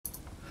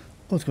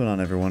What's going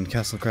on, everyone?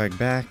 Castle Crag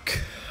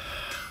back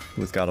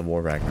with God of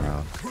War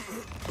Ragnarok.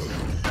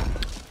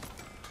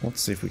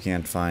 Let's see if we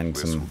can't find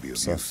some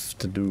stuff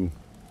to do.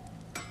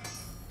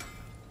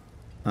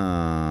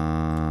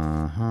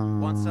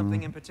 Want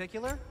something in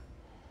particular?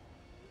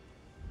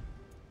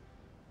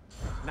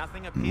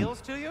 Nothing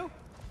appeals to you?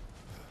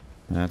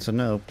 That's a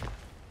nope.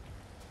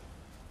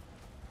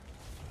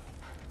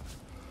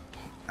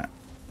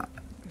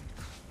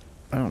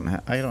 I don't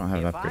have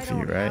an upgrade for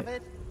you,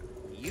 right?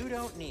 You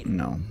don't need it.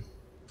 No.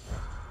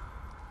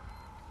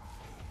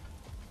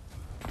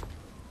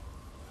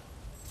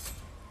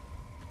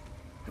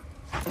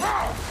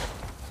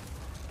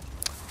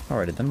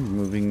 Alrighty then,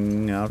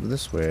 moving out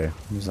this way.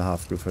 There's a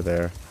Hofgufer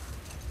there.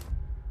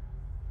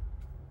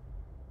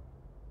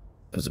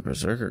 There's a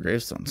Berserker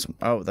gravestone.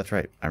 Oh, that's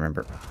right. I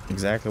remember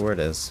exactly where it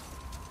is.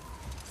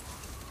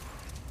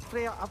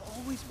 Freya, I've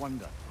always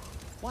wondered,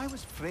 why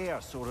was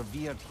Freyr so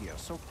revered here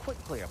so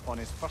quickly upon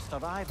his first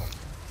arrival?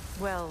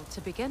 Well,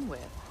 to begin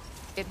with,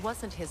 it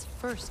wasn't his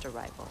first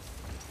arrival.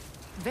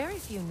 Very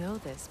few know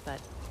this, but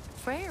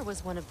Freyr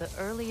was one of the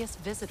earliest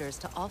visitors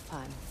to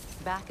Alfheim,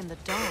 back in the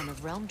dawn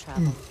of realm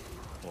travel.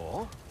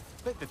 Oh,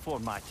 bit before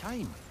my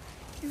time.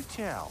 You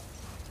tell.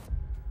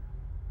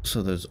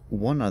 So there's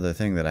one other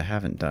thing that I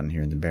haven't done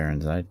here in the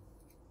Barrens. I'm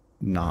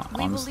not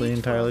honestly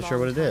entirely sure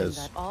what it is.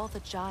 That all the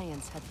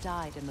giants had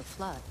died in the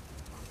flood,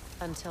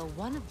 until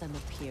one of them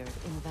appeared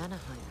in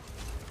Vanaheim.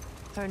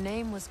 Her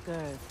name was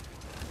Gerd,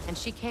 and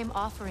she came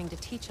offering to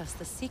teach us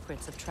the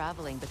secrets of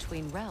traveling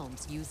between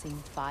realms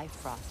using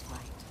Bifrost light.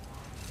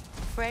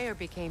 Freyr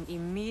became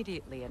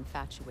immediately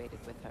infatuated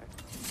with her.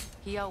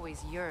 He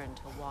always yearned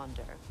to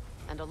wander,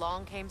 and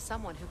along came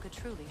someone who could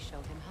truly show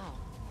him how.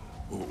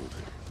 Hold.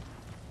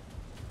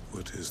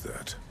 What is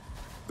that?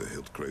 The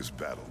Hildcraves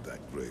battled that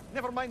great.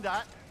 Never mind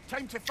that.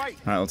 Time to fight.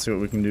 Alright, let's see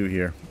what we can do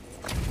here.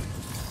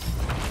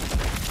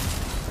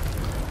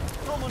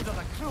 Come under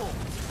the crow.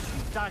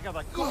 Dagger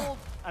the gold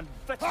and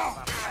bitter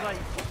the strife.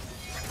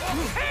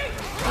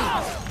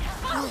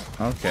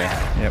 Okay.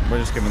 Yep, we're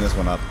just giving this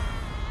one up.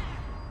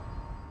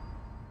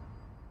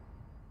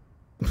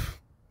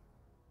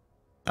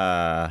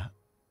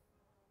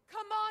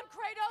 Come on,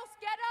 Kratos,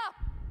 get up!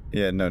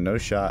 Yeah, no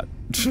shot.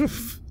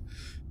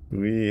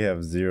 We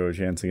have zero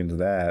chance against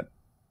that.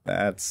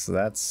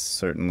 That's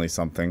certainly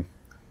something.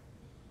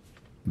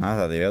 I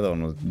thought the other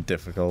one was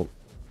difficult.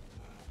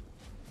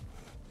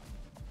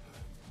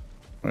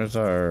 Where's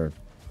our...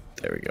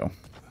 There we go.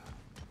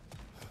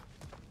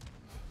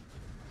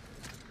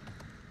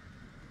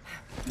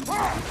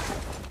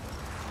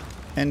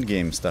 End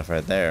game stuff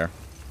right there.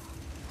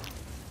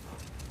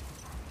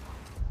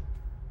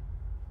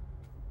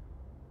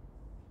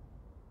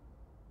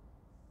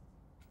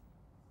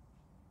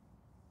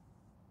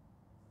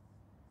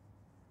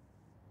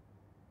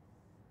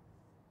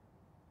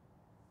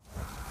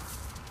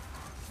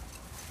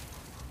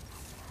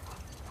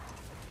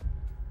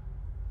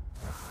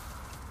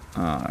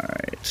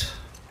 Alright.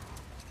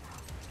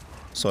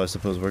 So I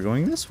suppose we're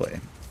going this way.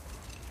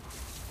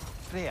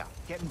 Freya,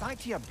 getting back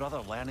to your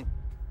brother learning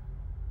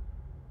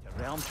your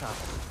realm travel.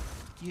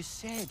 You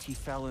said he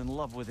fell in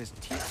love with his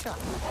teacher.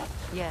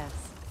 Yes,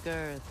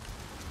 Gerd.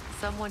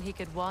 Someone he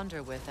could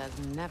wander with as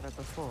never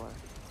before.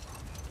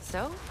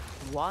 So,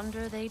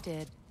 wander they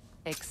did,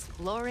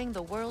 exploring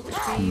the world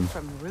tree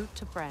from root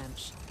to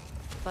branch.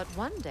 But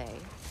one day,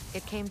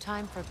 it came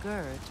time for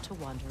Gerd to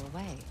wander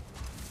away.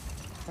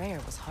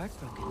 Freyr was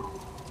heartbroken,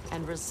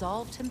 and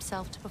resolved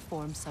himself to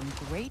perform some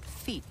great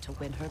feat to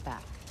win her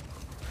back.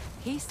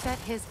 He set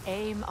his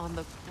aim on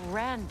the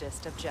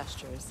grandest of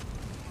gestures.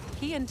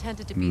 He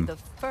intended to be the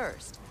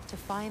first to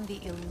find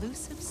the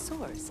elusive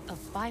source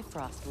of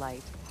Bifrost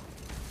light.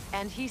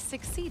 And he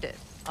succeeded,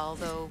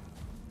 although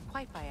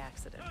quite by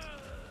accident.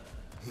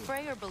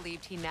 Freyr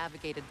believed he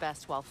navigated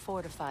best while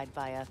fortified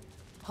by a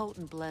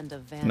potent blend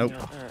of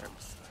vanilla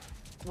herbs.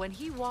 When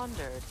he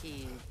wandered,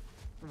 he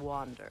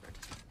wandered.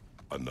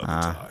 Another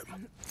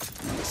time.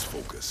 Let's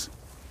focus.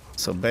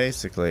 So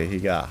basically, he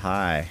got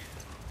high.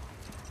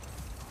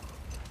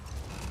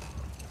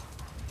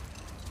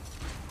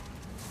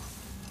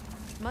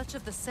 Much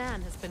of the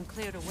sand has been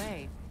cleared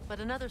away, but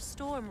another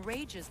storm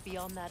rages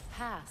beyond that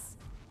pass,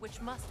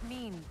 which must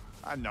mean...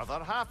 Another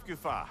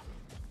Hofgufer.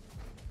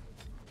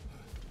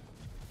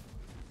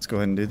 Let's go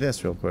ahead and do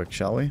this real quick,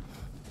 shall we?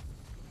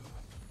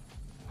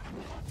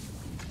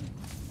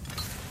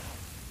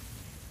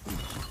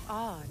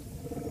 Odd.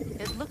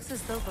 It looks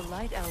as though the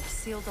Light Elves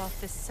sealed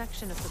off this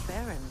section of the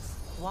Barrens.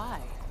 Why?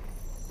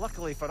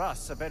 Luckily for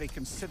us, a very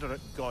considerate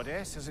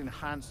goddess has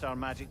enhanced our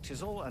magic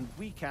chisel, and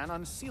we can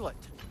unseal it.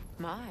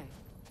 My,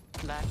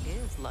 that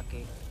is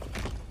lucky.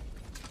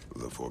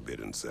 The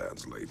Forbidden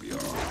Sands lay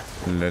beyond.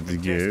 Let's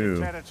Contested go.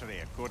 territory,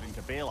 according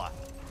to Bela.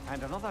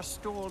 And another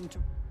stone to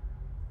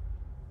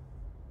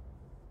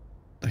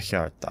The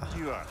Hjarta.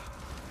 cure.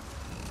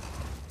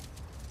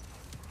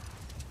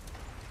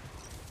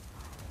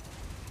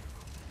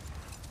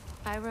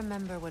 I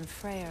remember when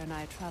Freyr and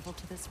I traveled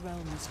to this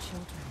realm as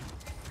children.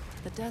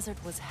 The desert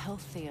was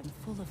healthy and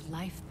full of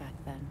life back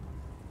then.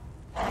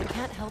 I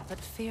can't help but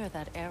fear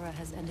that era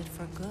has ended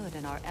for good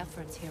and our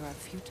efforts here are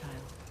futile.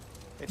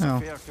 It's a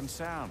fair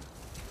concern.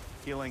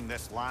 Healing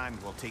this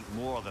land will take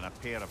more than a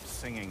pair of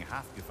singing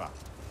half-goofer.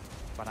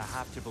 But I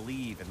have to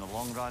believe in the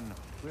long run,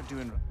 we're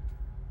doing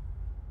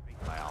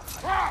right by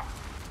Alfheim.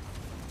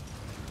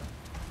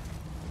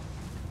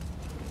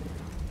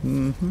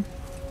 Mm-hmm.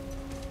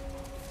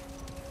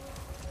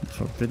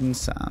 Forbidden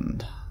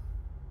Sand.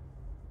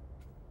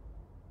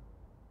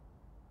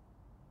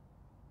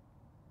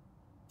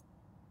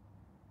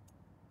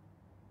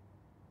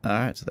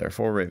 Alright, so there are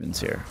 4 ravens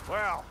here.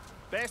 Well,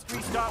 best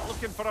we start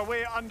looking for a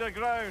way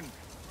underground.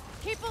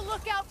 Keep a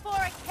lookout for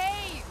a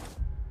cave!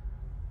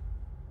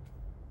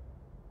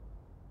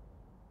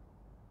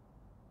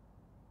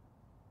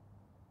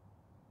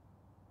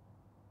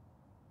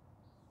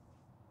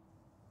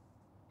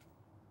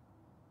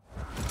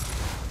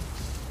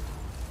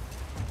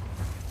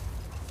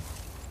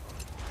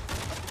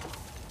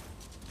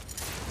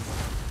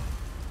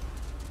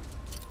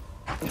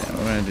 Yeah,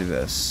 we're gonna do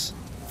this.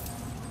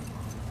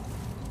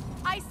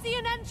 I see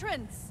an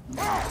entrance!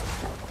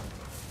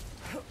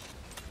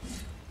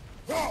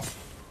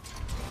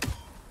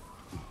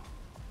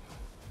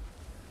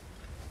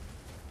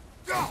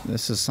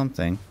 This is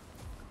something.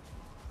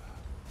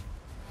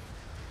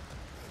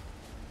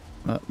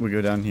 We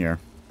go down here.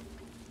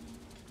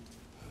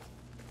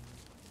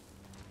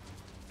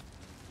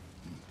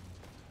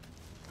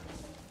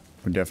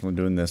 We're definitely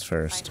doing this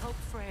first. I hope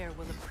Freyr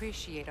will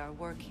appreciate our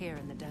work here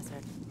in the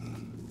desert.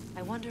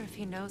 I wonder if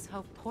he knows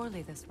how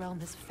poorly this realm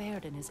has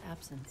fared in his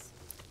absence.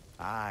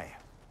 Aye.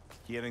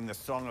 Hearing the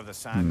Song of the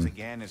Sands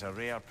again is a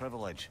rare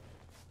privilege,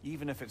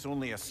 even if it's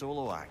only a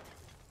solo act.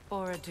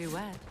 Or a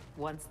duet,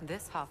 once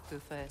this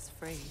Hofgufa is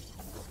free.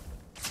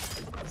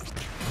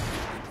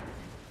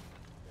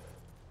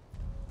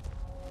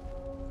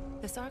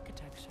 This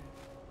architecture.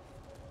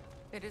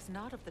 It is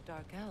not of the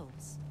Dark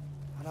Elves.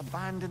 An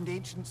abandoned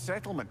ancient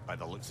settlement by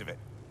the looks of it.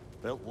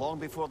 Built long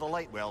before the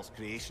Lightwell's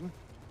creation.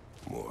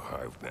 More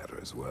hive matter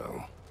as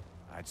well.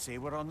 I'd say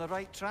we're on the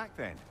right track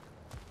then.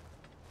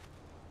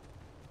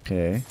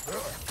 Okay.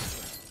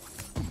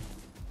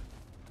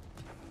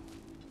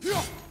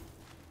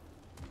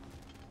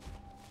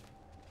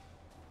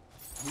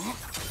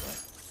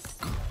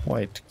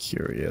 Quite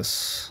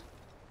curious.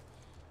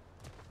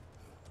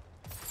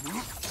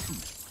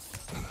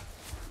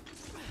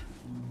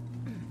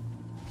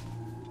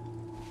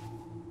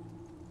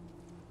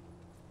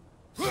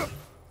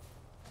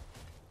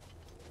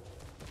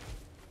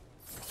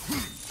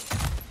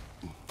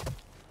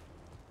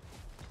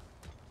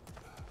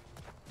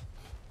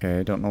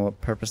 Okay, don't know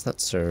what purpose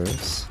that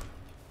serves.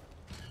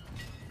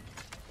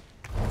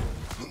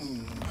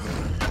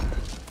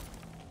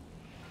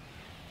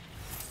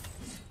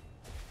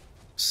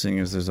 Seeing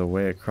as there's a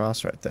way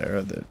across right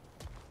there, that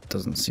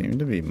doesn't seem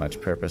to be much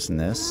purpose in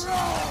this.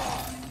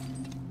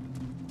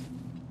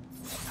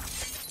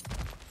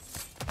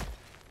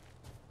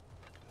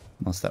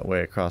 Unless that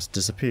way across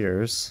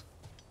disappears.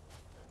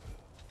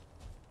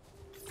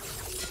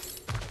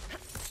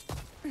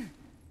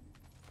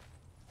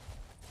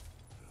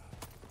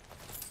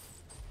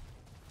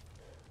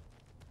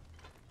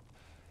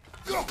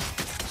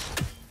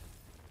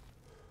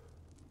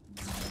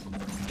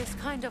 This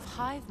kind of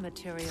hive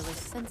material is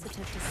sensitive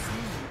to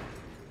sand.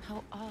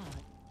 How odd.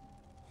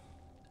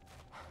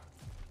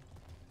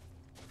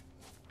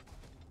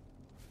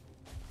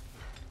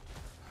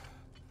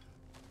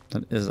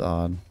 That is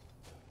odd.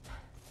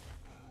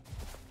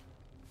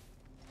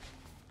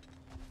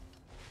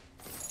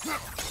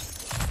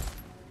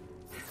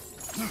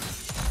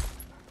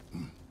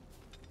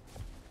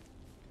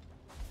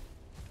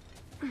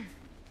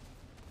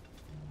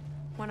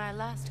 When I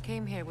last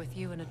came here with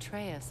you and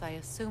Atreus, I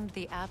assumed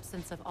the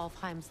absence of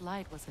Alfheim's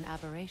light was an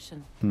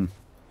aberration.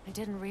 I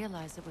didn't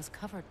realize it was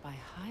covered by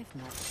hive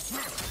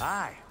metal.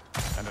 Aye.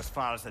 And as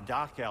far as the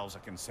Dark Elves are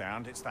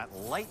concerned, it's that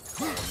light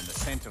column in the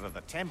center of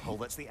the temple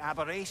that's the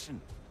aberration.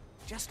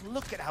 Just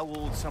look at how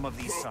old some of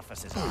these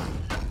surfaces are.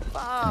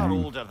 Far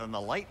older than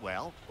the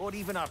Lightwell, or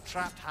even our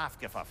trapped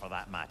Hafgifer for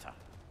that matter.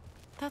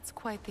 That's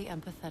quite the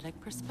empathetic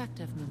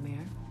perspective,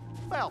 Mimir.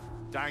 Well,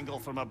 dangle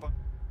from a...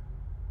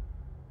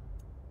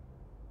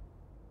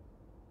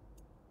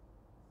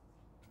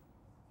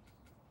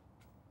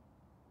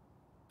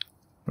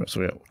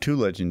 So we got 2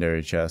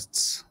 legendary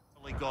chests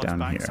God's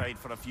down here. backside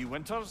for a few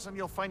winters, and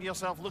you'll find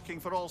yourself looking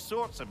for all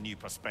sorts of new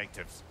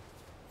perspectives.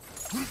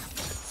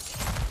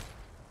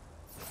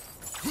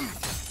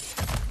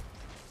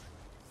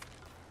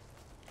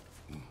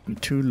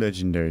 2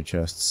 legendary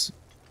chests.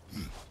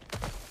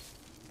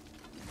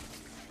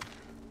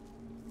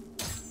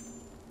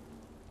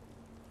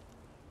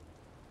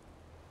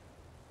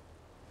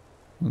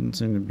 Doesn't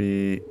seem to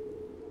be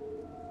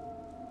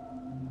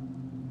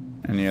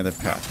any other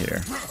path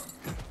here.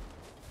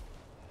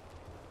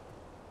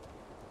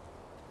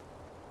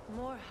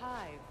 More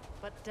hive,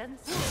 but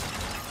denser.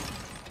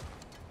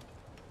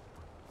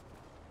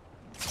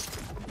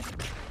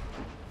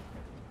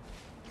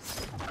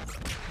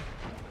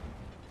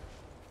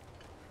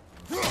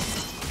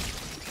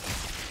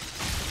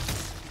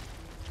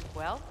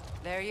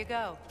 There you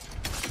go.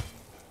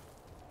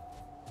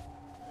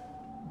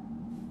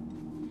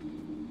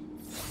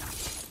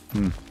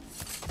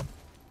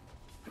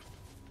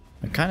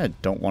 I kind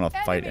of don't want to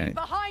fight any.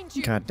 Behind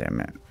you. God damn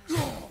it.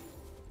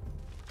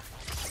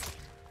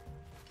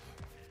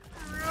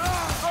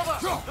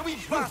 The wee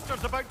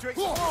bastard's about to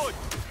explode!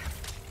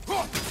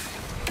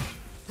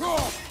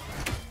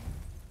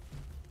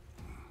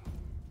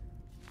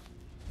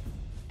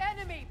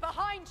 Enemy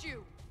behind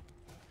you.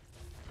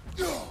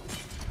 Good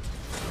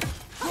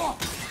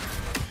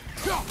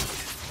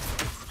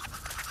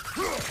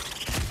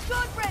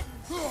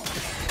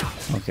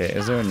riddance. Okay,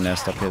 is there a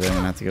nest up here that I'm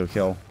gonna have to go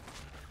kill?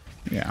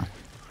 Yeah.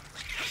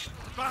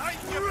 Behind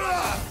you,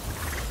 brother!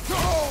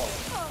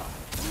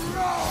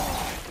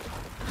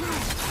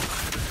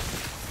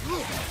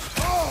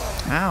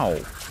 Ow!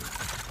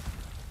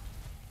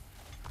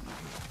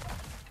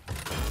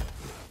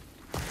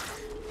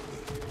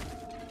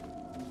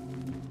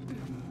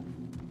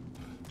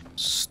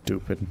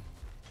 Stupid.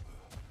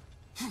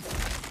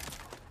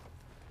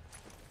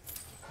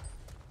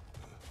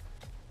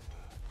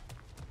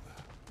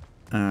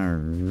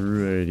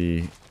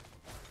 Alrighty.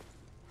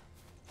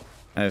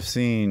 I've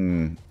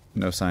seen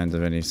no signs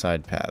of any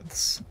side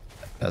paths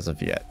as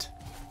of yet.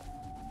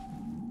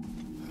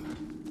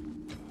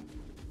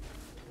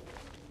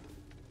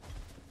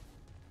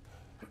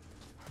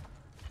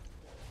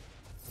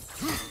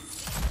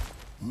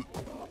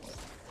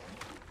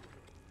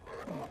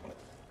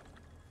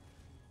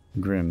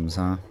 Grims,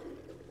 huh?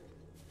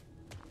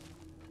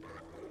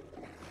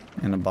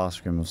 And a boss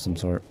grim of some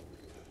sort.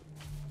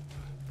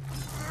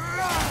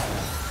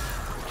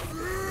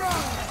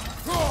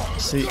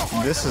 See,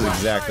 this is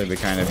exactly the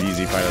kind of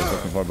easy fight I was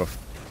looking for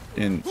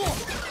in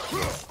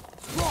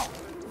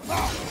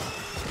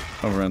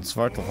over in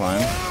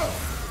Svartalfheim.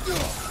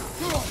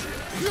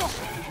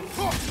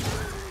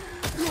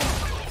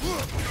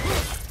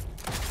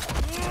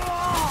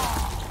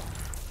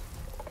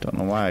 Don't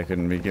know why I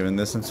couldn't be given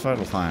this in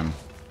Svartalfheim.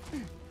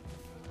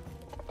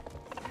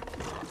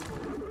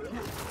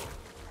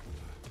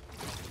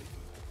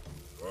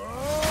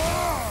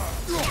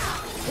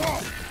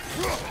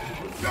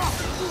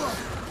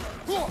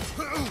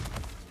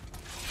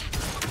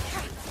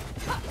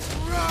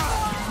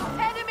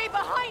 Enemy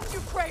behind you,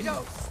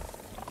 Kratos.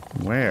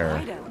 Where?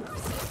 Hit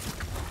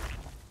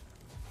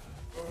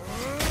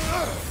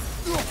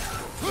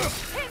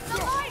the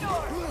light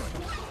orb.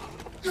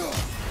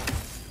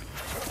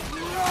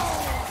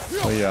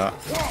 Oh yeah.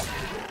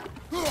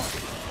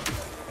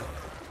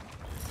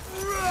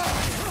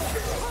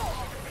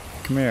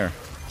 Come here.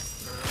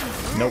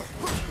 Nope.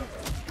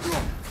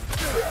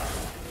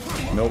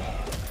 Nope.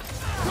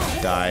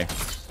 Die.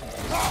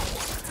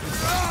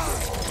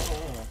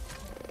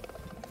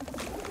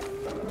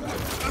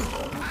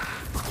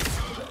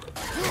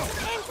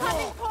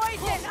 Incoming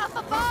poison up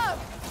above.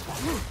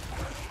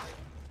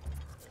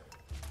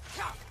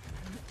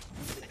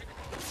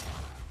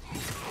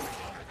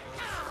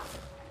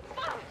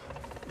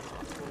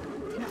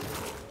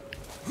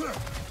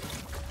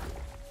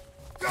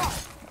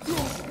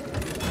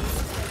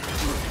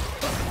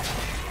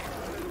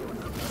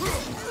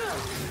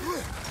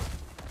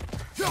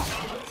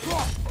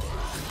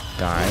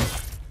 Die.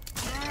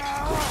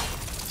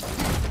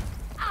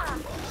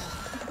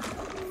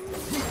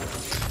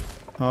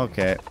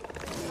 Okay.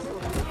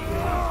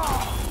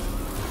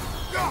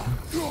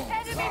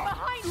 Enemy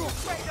behind you,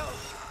 Kratos.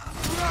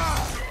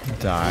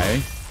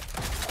 Die.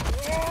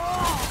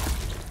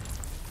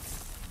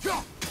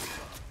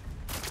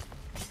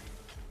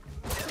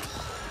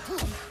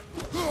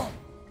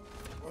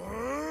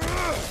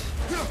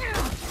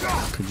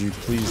 Could you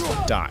please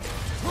die?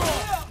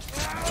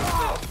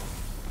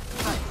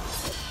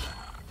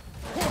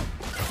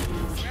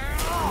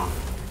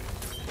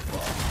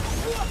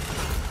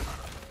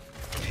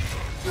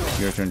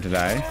 Your turn to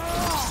die.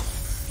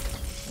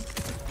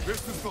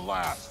 This is the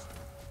last.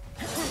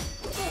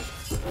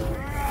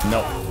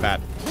 Nope, bad.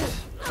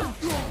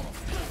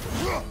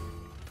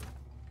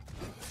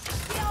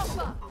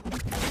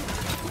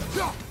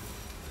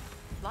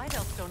 Light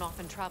elves don't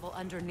often travel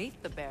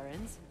underneath the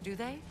barrens, do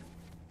they?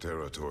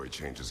 Territory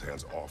changes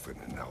hands often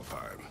in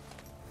Alfheim.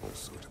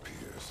 Also it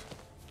appears.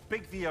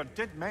 Big Veer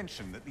did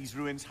mention that these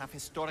ruins have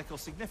historical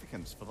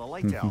significance for the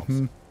Light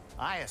Elves.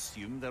 I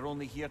assume they're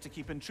only here to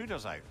keep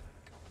intruders out.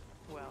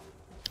 Well,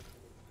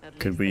 at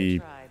Could least we- they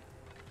tried.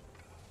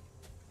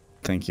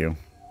 Thank you.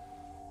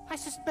 I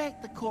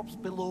suspect the corpse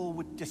below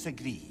would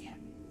disagree.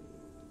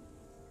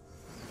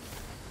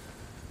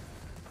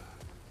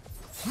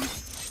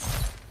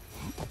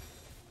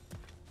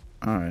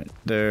 Alright,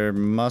 there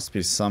must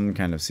be some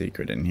kind of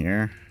secret in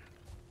here.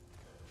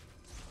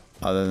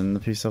 Other than the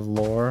piece of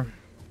lore.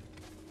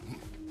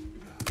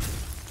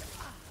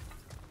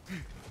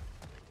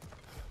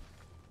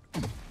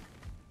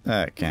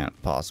 That can't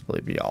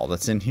possibly be all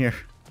that's in here.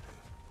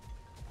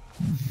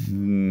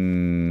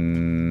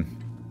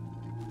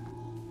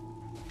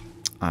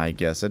 I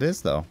guess it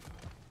is, though.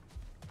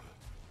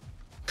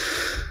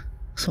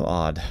 So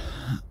odd.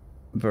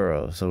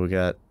 Burrow. So we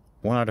got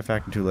one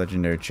artifact and 2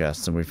 legendary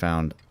chests, and we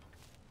found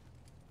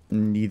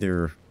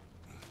neither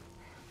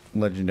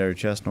legendary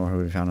chest nor have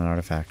we found an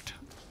artifact.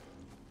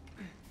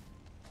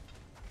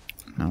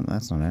 No,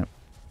 that's not it.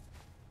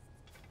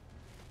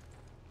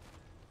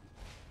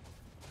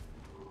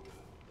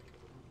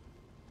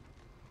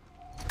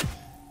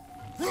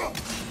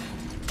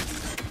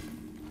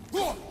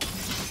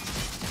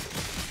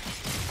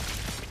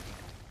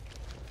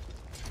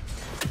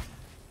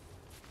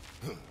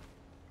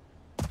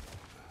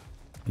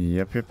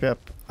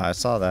 Yep. I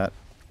saw that.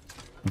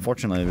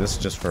 Unfortunately, this is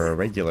just for a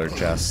regular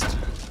chest.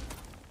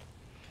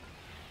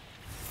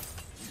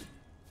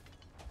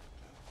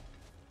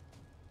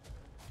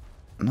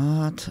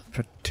 Not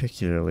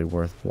particularly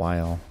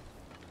worthwhile.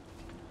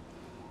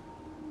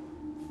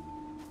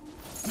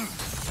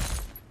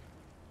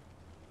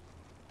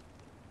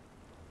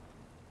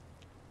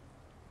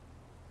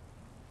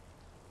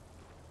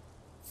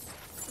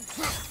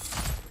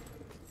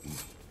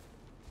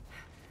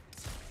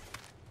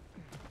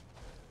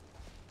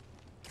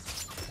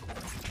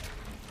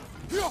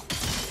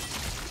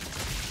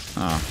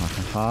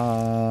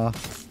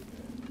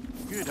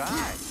 Good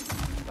eye.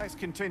 Let's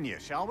continue,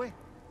 shall we?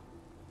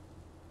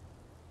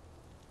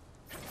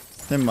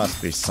 There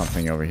must be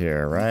something over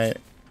here, right?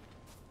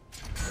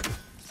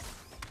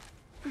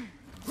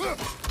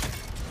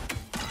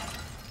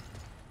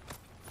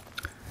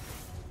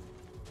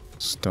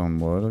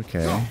 Stonewood,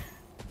 okay.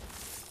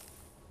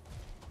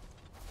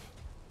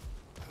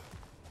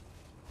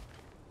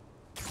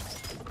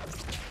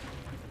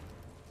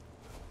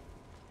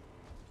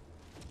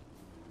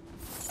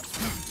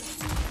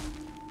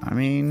 I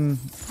mean...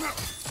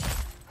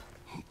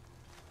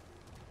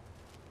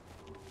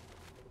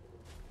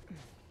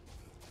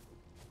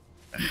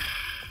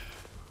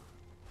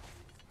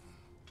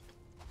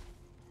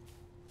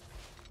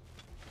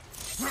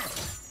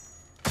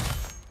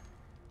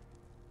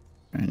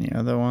 Any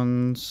other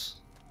ones?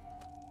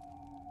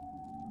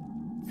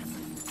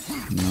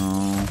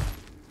 No.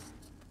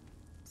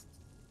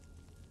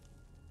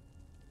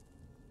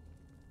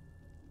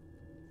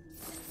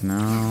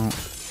 No.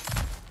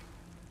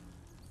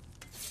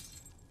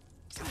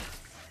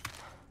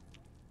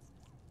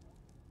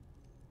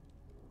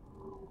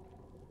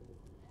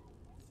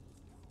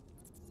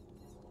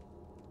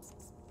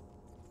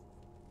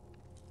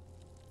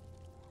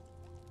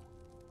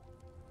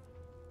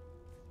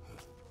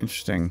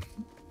 Interesting.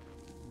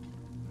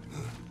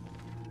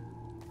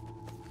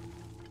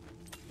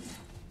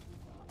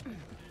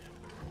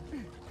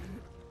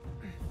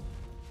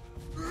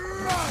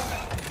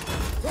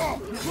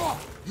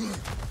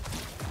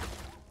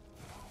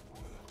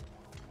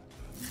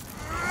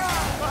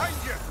 Behind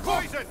you!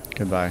 Poison!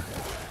 Goodbye.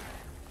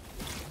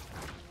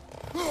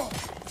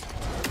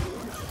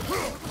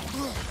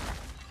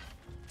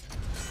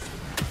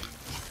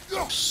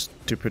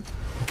 Stupid.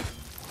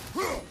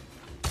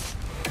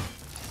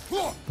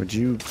 Would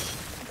you...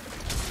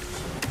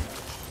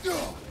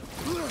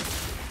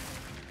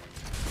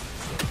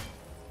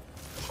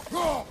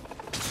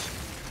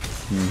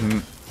 Mm-hmm.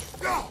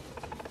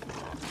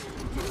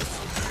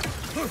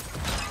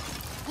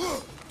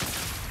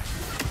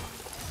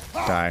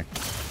 Die.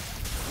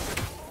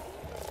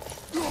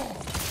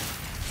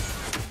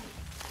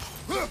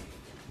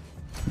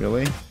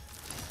 Really?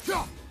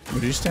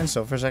 Would you stand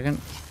still for a second?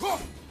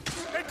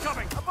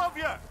 Incoming! Above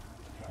you!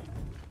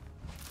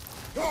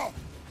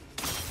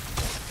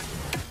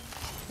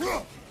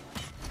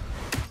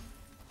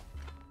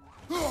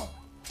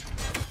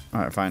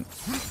 Alright, fine.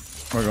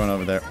 We're going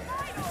over there.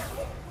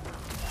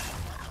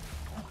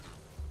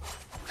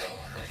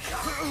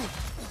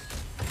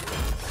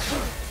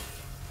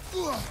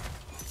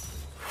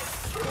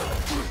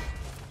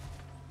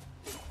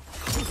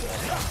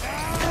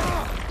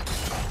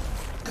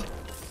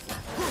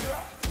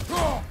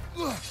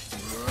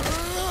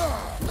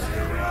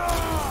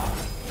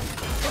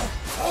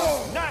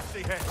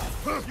 Nasty hit!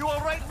 You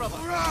alright, brother?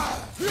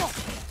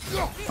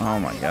 Oh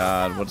my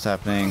god, what's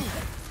happening?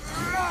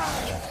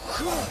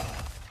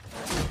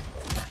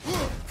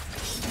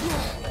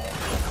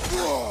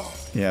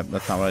 Yep,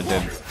 that's not what I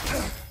did.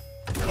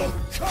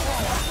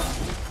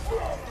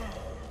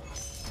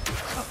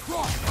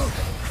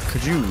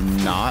 Could you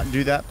not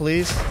do that,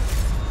 please?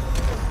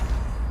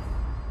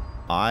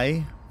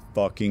 I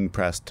fucking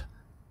pressed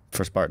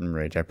for Spartan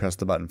Rage. I pressed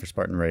the button for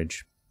Spartan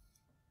Rage.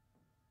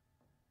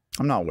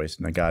 I'm not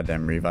wasting a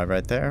goddamn revive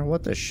right there.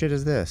 What the shit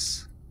is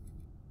this?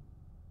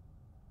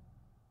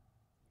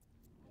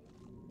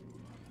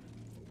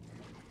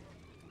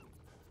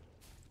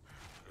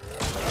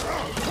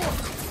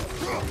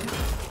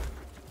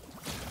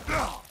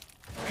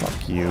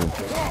 Fuck you.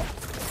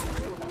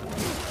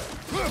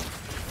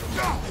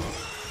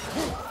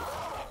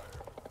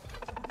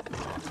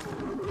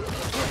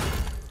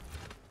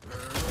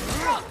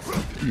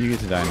 You get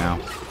to die now.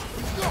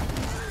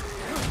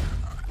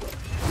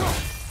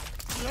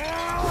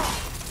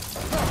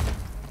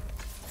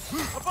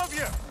 Above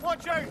you!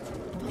 Watch out!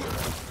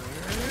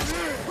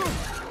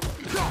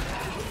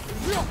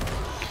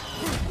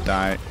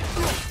 Die.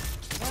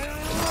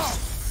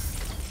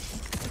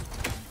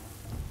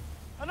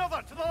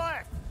 Another to the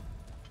left!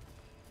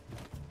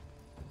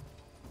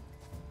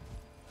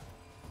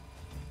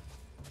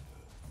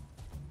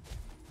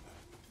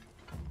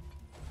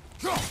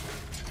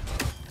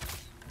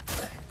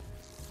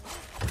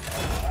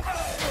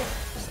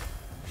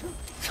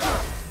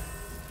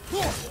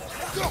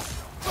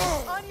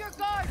 On your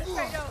guard,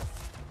 Kratos!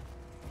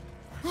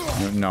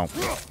 No.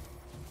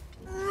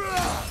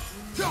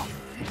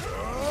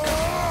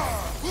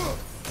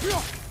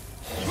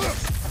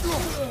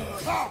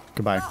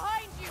 Goodbye.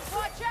 Behind you,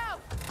 watch out!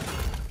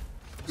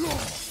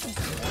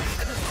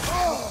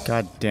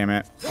 God damn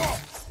it. No.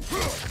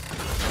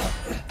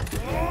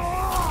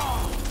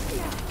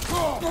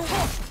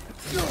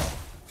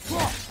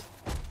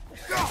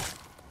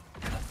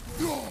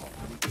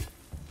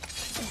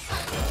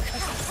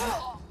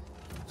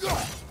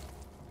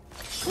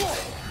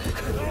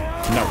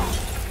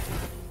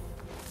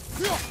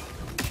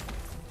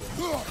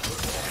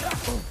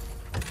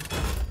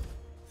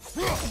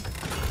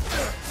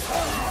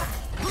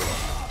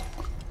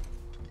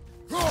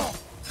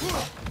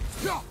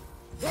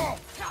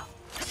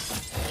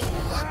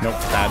 Nope,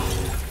 bad.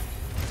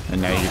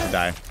 And now you get to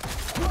die.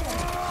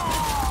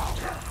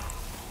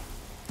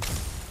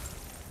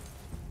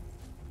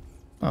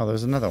 Oh,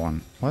 there's another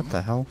one. What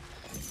the hell?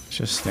 It's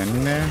just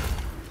standing there?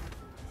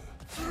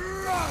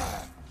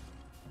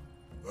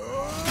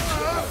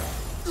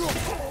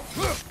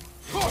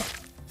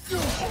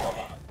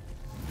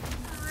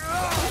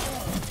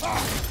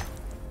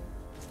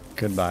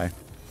 Goodbye.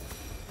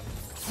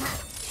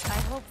 I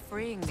hope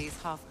freeing these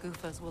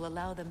Hofgufas will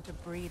allow them to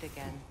breed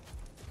again.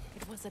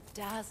 It was a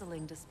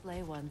dazzling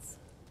display once.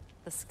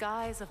 The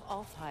skies of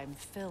Alfheim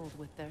filled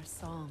with their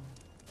song.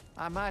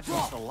 I imagine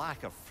it's the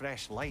lack of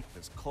fresh light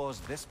that's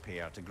caused this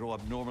pair to grow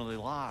abnormally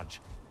large.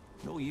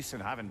 No use in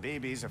having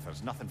babies if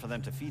there's nothing for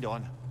them to feed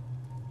on.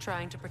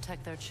 Trying to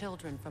protect their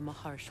children from a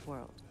harsh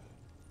world.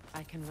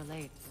 I can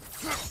relate.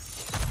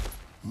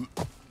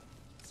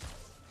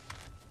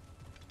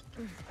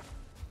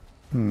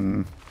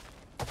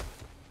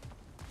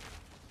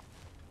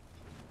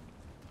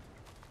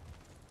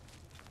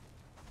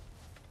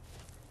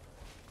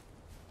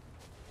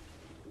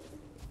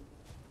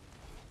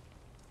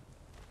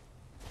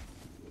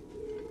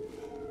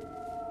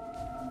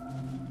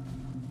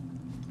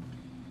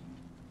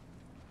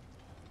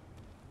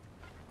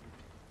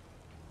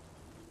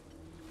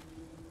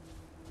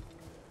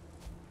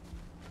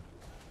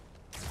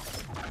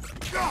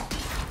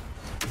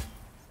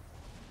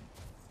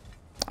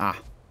 Ah.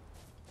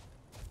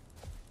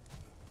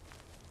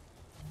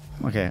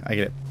 Okay, I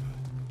get it.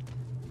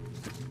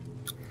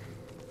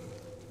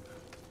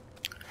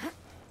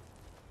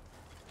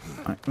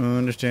 I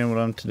understand what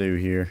I'm to do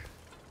here.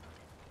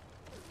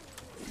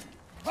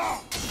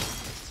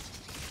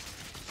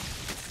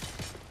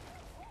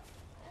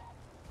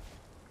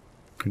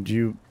 Could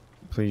you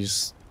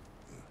please...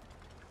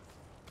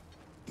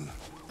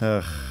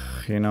 Ugh,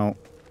 you know,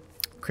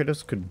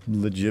 Kratos could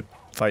legit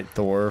fight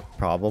Thor,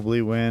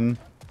 probably win,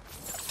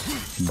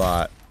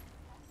 but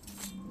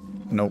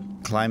nope,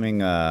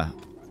 climbing or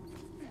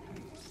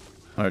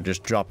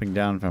just dropping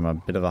down from a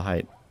bit of a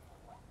height.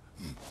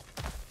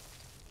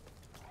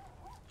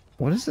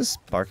 What is this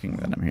barking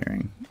that I'm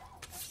hearing?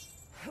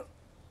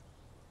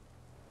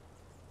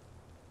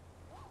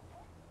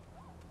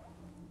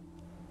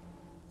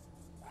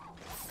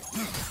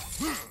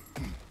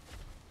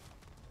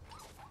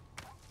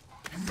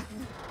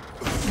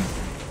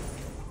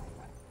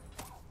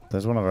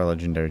 There's one of our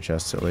legendary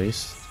chests at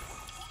least.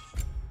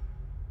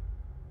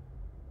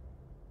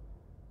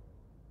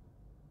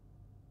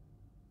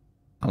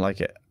 I like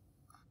it.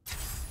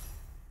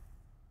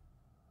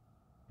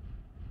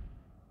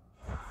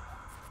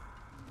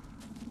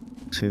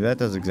 See, that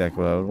does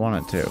exactly what I would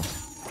want it to.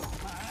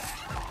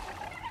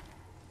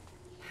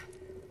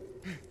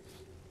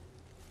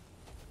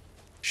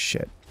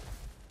 Shit.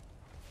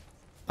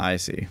 I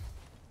see.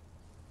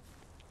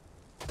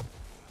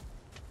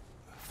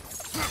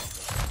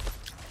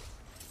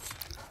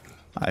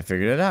 I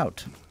figured it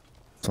out.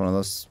 It's one of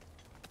those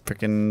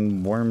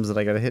freaking worms that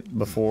I gotta hit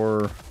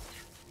before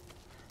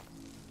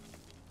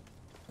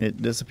it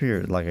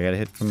disappeared. Like I gotta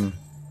hit from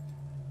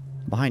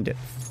behind it.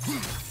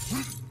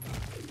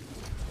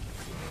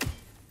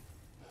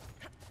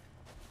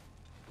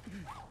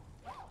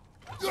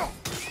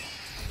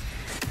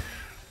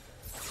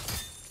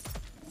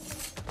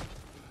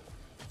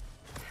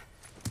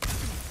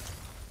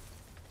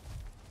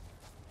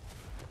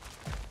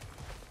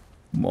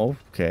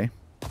 Okay.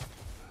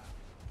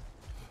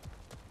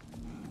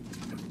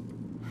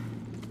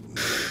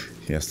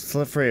 Yes, let's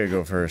let Freya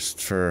go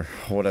first for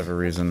whatever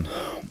reason.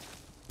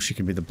 She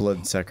could be the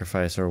blood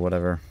sacrifice or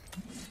whatever.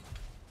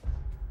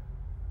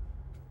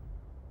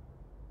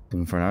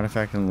 Looking for an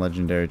artifact in the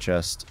legendary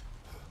chest.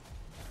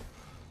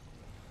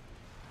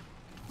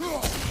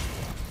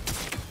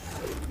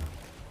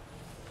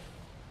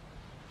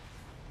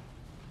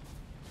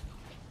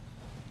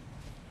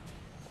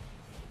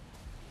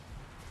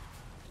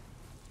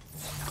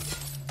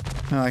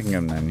 Oh, I can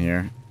come in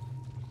here.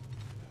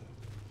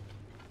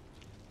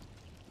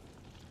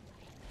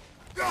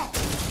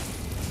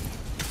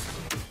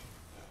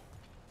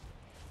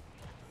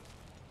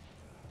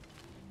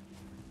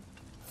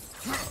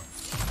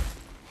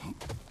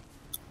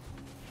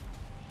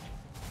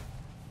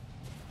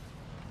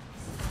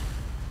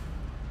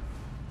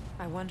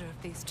 I wonder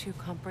if these two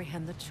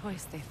comprehend the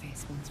choice they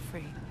face once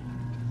freed.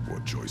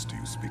 What choice do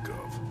you speak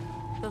of?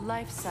 The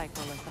life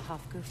cycle of the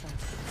Hofgufa.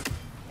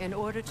 In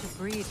order to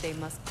breed, they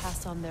must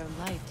pass on their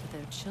light to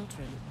their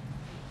children.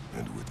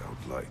 And without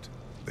light,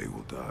 they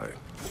will die.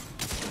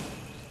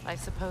 I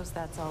suppose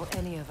that's all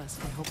any of us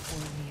can hope for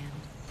in the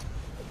end.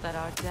 That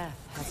our death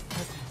has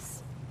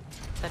purpose.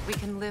 That we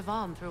can live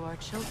on through our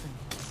children.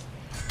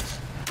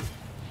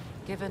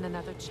 Given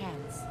another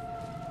chance,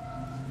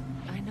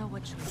 I know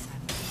what choice I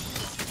make.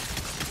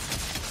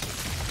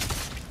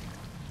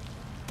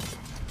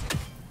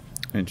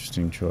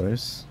 Interesting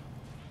choice.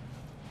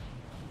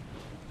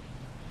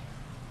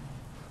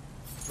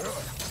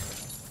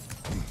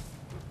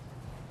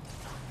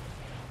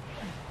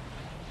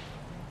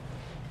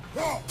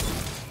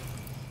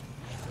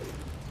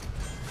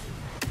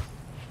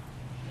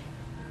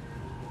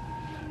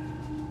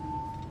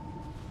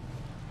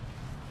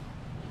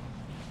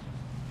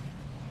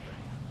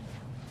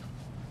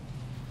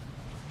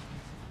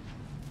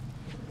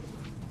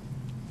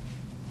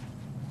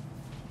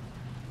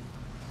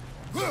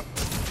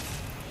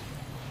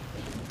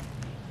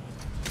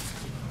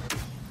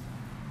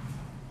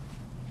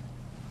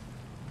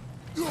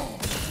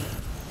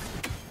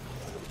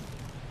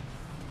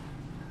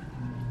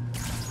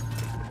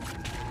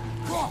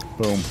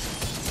 Boom.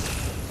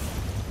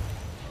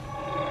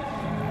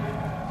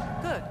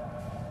 Good.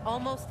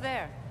 Almost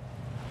there.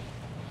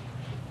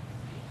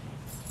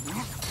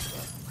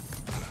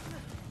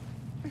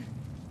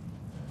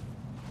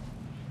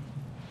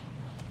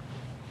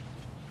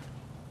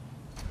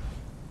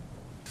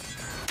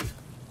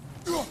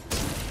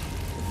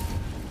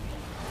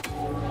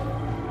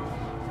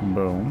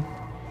 Boom.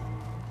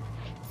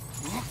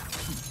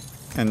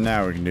 And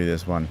now we can do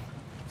this one.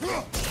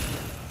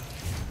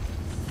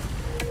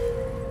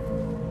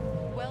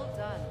 Well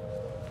done.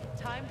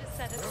 Time to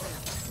set it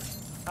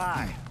loose.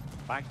 Aye.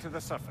 Back to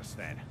the surface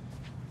then.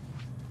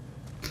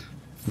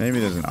 Maybe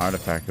there's an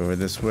artifact over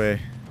this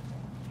way.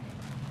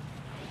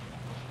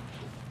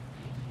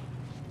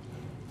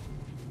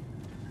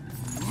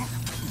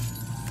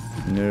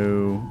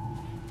 No.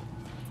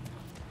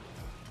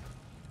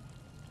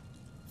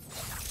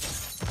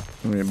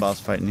 Maybe a boss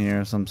fight in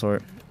here of some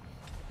sort.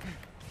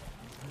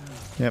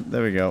 Yep,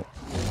 there we go.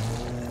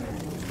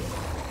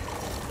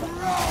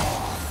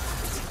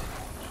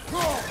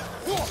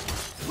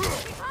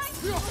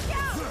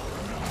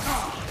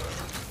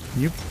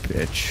 You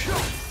bitch.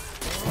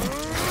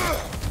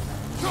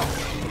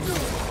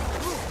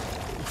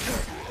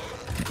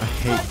 I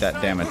hate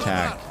that damn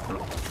attack.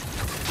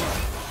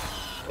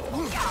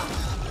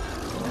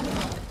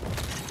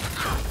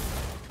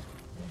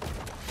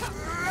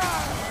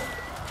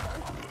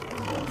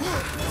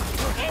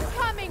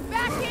 Incoming!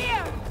 Back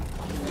here!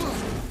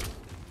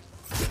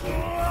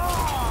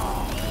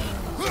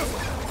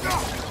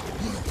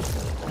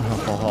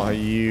 Oh,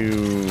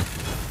 you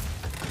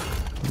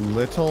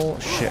little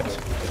shit.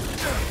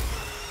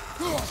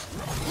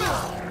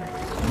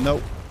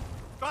 Nope.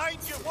 Find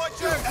you,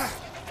 watch out!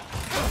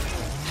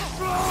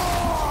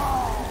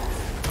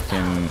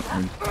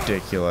 Fucking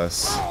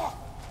ridiculous.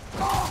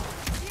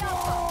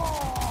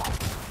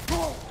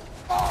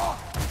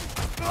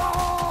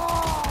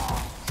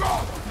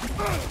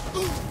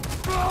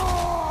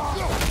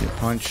 Get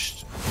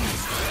punched.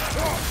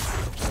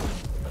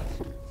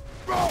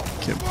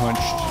 Get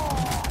punched.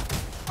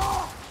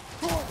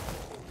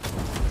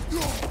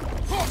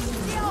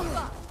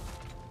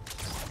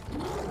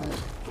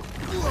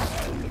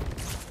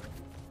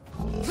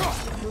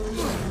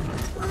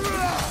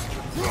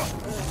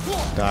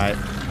 Die.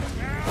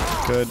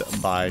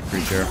 Goodbye,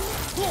 creature.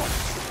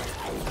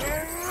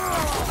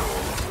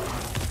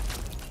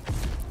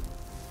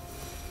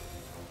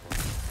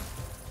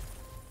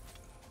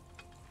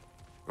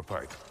 A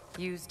pipe.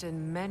 Used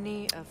in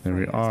many of There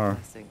we Freya's are.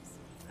 blessings,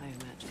 I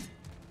imagine.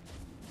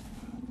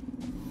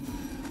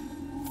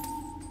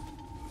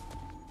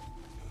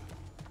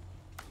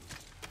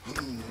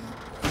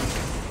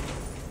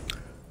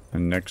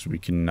 And next we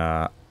can,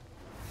 come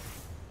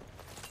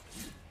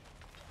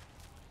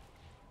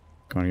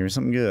on, give me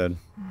something good.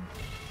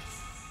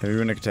 Heavy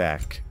runic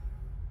attack.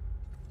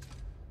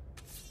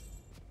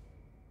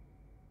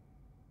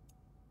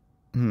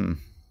 Hmm.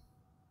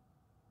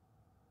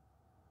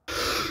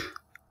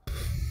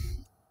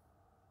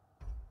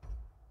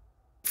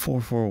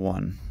 Four,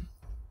 1.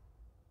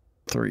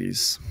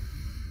 Threes.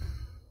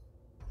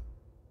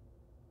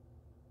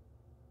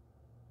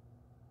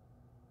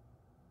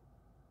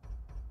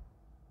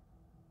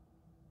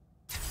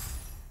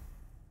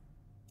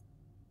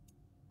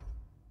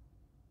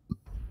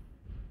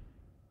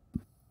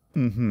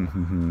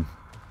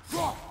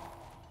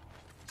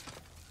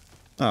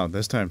 Oh,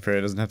 this time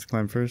Freya doesn't have to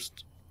climb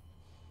first.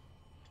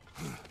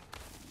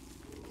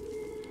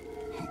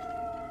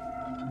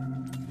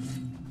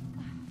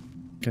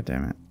 God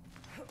damn it.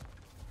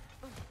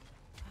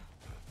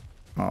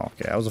 Oh,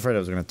 okay. I was afraid I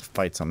was going to have to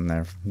fight something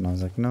there. And I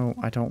was like, no,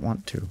 I don't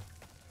want to.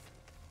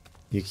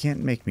 You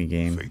can't make me,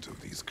 game. The fate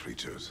of these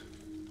creatures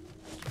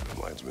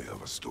reminds me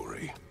of a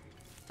story.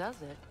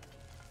 Does it?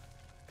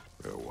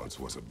 There once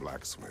was a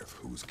blacksmith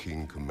whose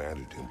king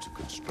commanded him to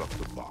construct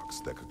a box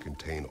that could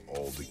contain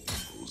all the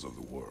evils of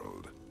the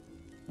world.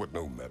 But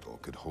no metal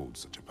could hold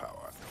such a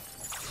power.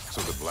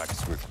 So the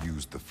blacksmith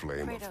used the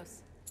flame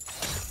Kratos,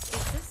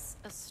 is this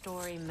a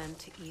story meant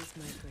to ease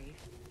my grief?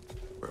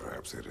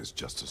 Perhaps it is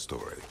just a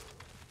story.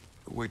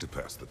 A way to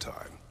pass the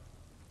time.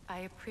 I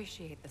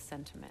appreciate the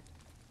sentiment,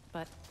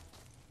 but,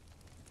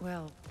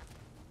 well,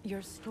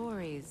 your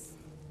stories,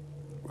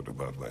 What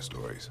about my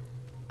stories?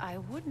 I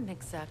wouldn't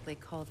exactly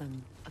call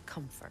them a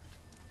comfort.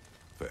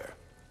 Fair.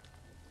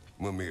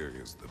 Mimir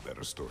is the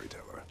better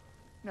storyteller.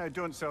 Now,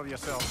 don't sell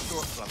yourself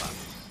short, brother.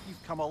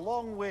 You've come a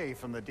long way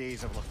from the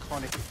days of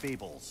laconic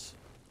fables.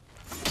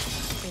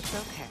 It's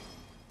okay.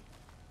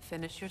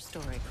 Finish your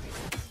story,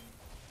 Kratos.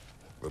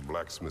 The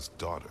blacksmith's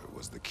daughter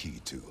was the key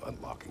to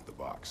unlocking the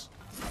box.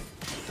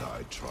 She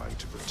died trying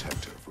to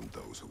protect her from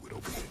those who would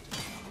open it.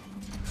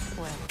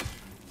 Well,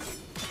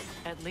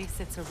 at least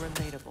it's a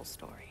relatable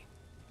story.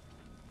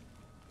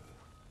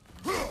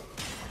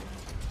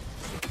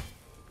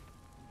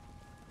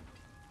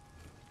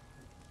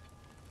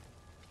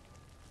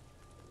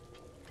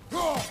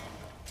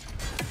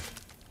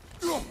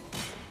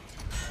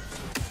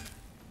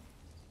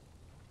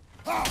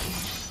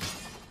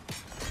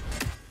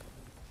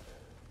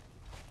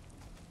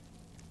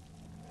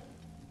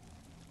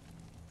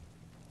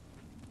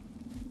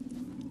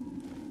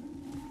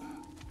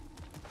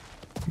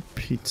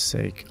 Pete's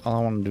sake, all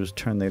I want to do is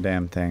turn the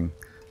damn thing.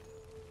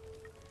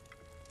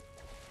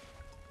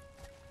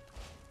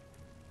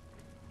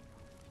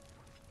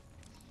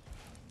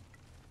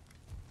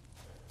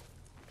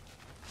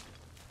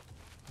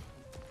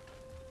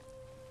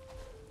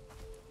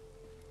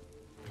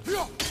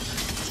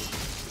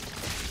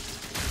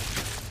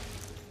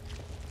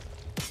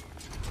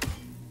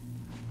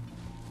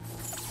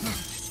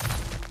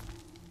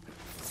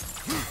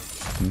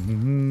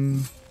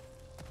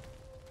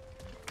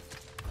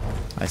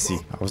 I see.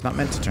 I was not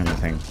meant to turn the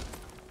thing.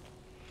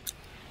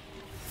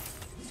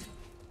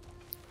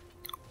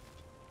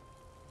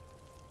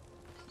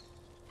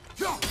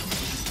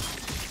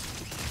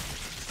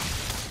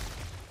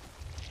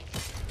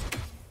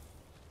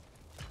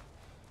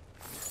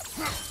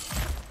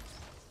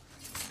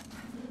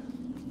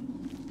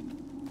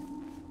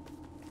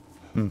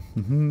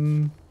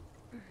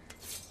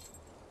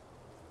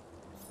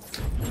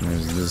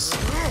 There's this.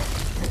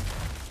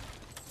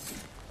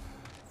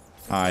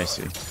 I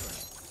see.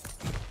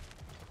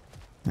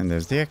 And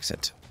there's the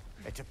exit.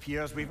 It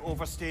appears we've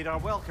overstayed our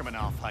welcome in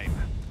Alfheim.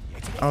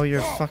 Oh,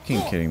 you're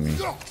fucking kidding me.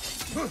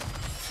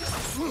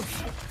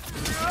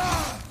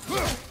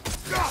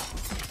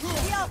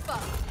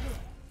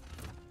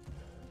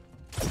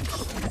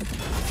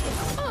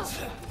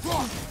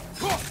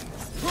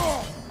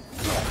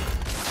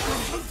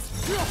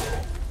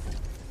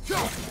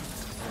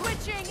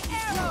 Switching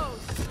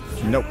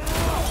arrows! Nope.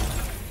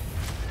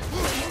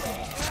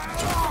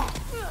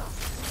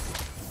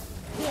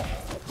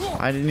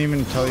 I didn't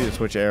even tell you to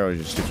switch arrows,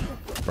 you stupid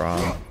bro.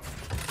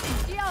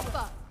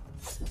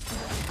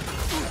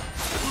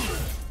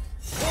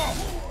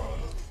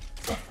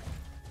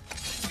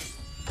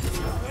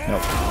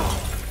 Nope.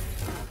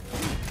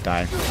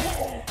 Die.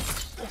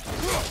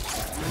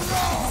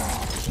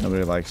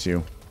 Nobody likes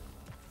you.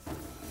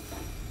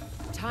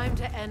 Time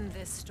to end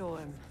this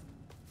storm.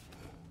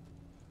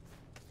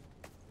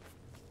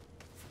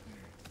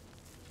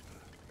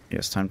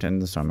 Yes, time to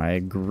end the storm. I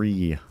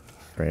agree,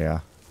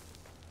 Freya.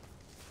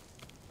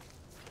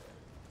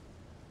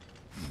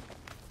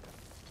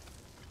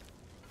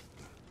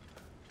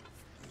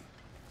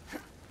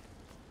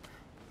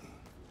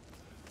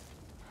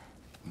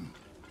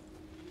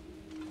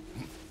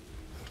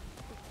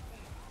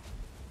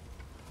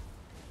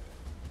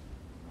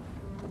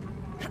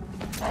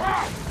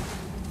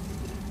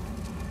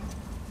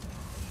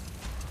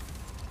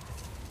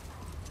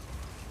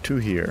 To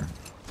here,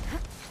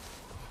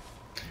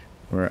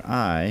 where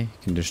I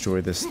can destroy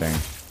this thing.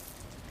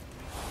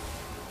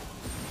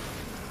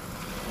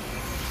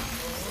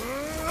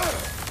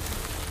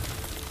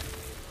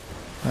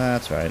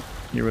 That's right.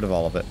 Get rid of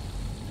all of it.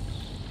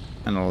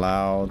 And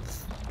allow the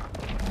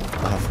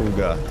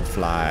Hafuga to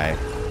fly.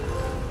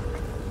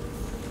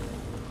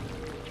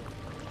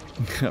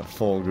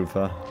 Full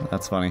Goofa.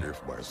 That's funny.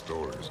 If my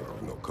stories are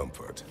of no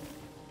comfort,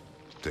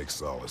 take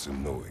solace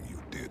in knowing you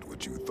did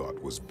what you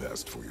thought was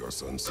best for your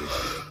son's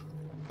safety.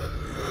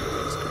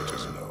 These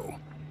creatures know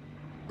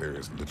there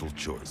is little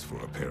choice for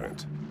a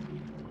parent.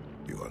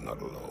 You are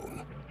not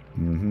alone.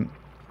 Mm-hmm.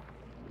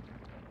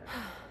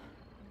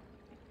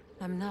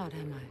 I'm not,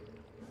 am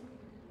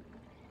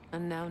I?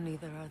 And now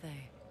neither are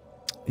they.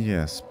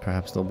 Yes,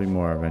 perhaps there'll be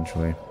more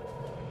eventually.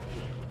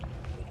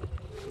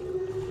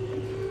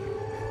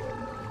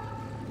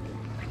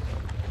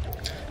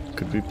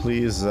 Could we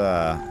please,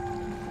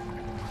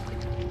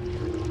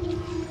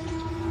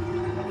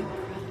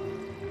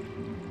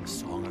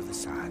 Song of the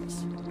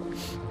Sands.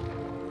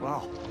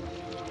 Wow.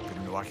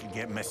 Didn't know I could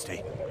get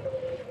misty.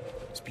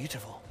 It's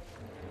beautiful.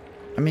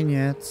 I mean,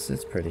 yeah,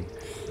 it's pretty.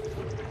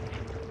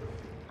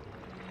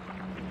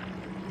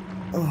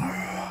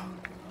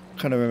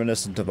 Kind of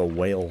reminiscent of a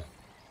whale.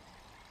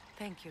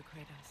 Thank you,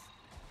 Kratos.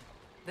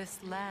 This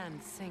land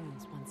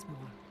sings once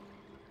more.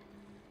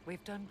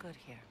 We've done good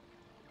here.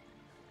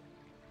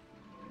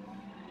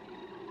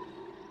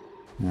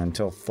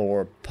 Until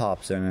Thor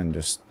pops in and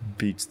just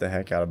beats the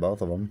heck out of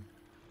both of them.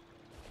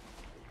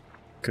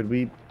 Could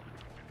we...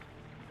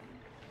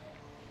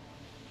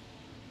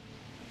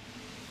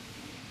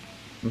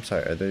 I'm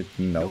sorry, are they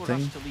melting?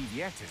 No rush to leave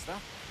yet, is there?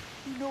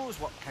 Who knows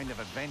what kind of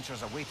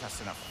adventures await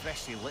us in our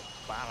freshly lit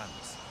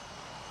barrens?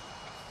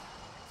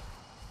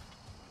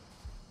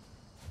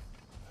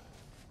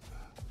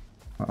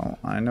 Well,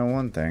 I know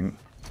one thing.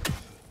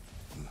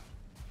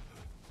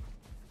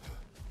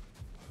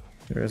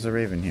 There is a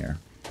raven here.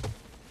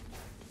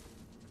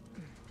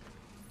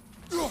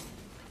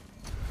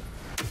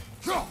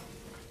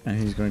 And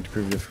he's going to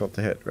prove difficult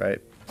to hit, right?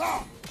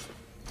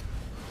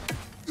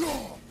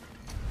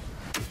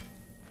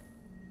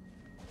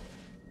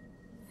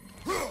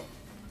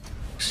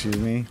 Excuse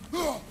me?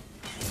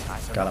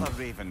 That's Got another him.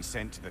 raven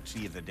sent to the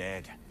Tree of the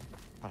Dead.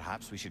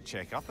 Perhaps we should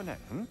check up on it,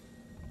 hmm?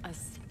 A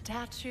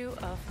statue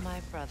of my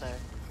brother.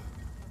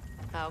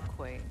 How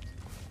quaint.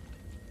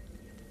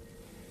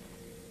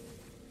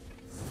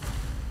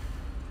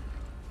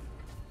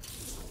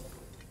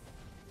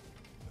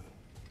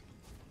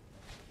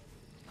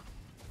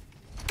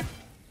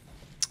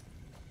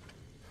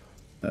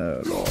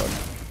 Oh, Lord.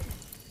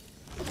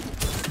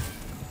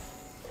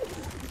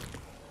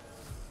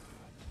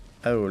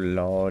 Oh,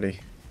 Lordy.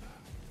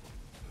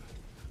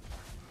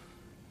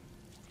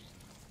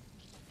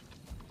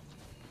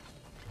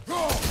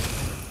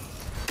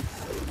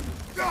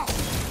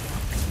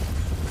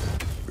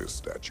 This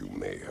statue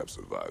may have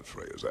survived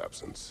Freya's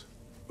absence,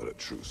 but a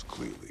truce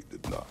clearly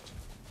did not.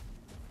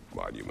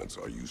 Monuments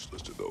are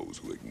useless to those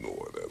who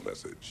ignore their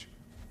message.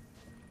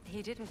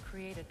 He didn't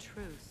create a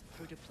truce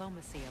through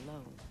diplomacy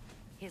alone.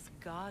 His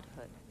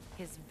godhood,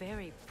 his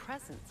very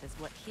presence is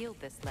what healed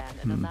this land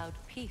and allowed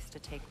peace to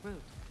take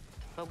root.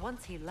 But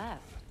once he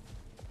left,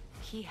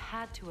 he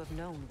had to have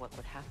known what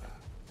would happen.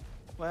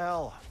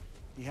 Well,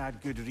 he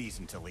had good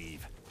reason to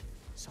leave.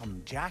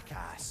 Some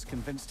jackass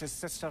convinced his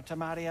sister to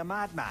marry a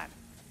madman.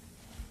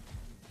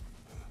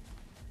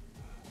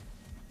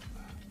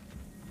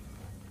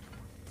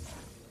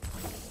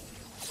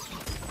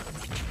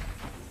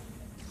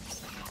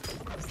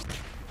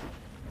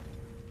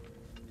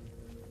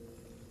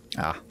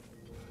 Ah.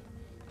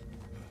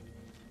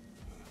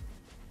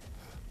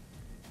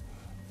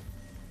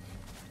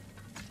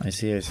 I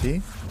see, I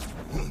see.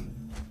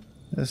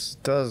 This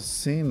does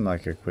seem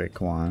like a quick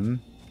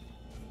one.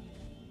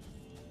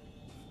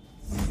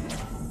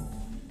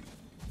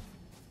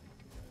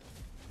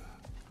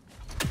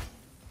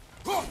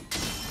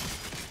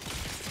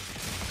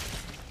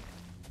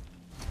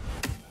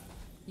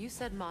 You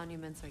said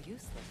monuments are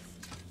useless.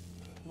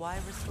 Why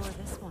restore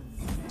this one?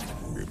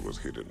 It was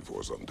hidden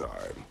for some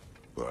time.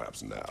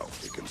 Perhaps now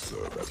it can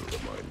serve as a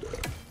reminder.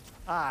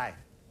 Aye.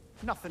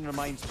 Nothing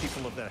reminds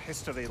people of their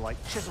history like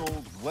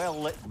chiseled,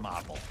 well-lit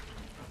marble.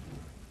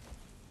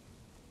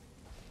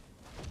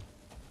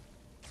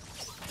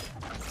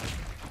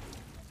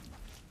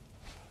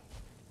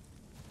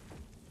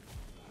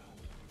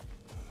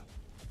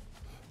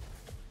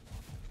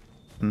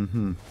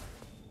 Mm-hmm.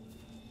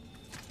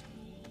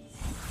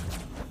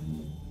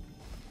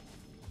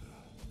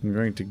 I'm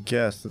going to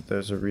guess that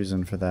there's a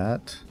reason for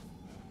that.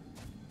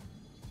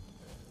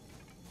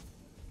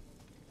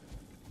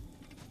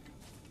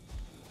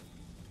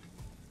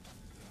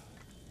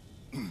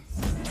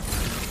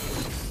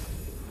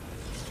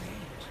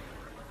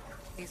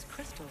 These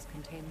crystals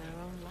contain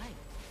their own light.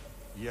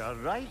 You're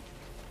right.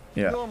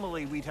 Yeah.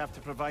 Normally we'd have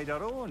to provide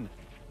our own.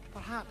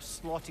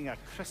 Perhaps slotting a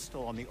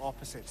crystal on the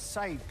opposite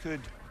side could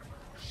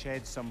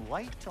shed some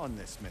light on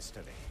this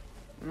mystery.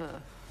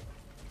 Ugh.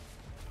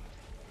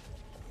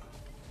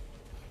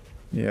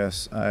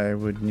 Yes, I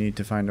would need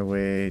to find a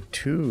way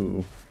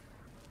to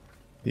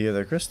the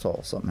other crystal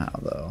somehow,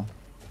 though.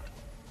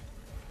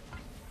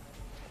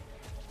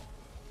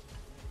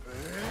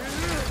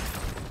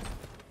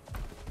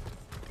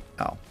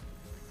 Oh.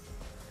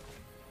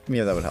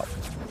 Yeah, that would help.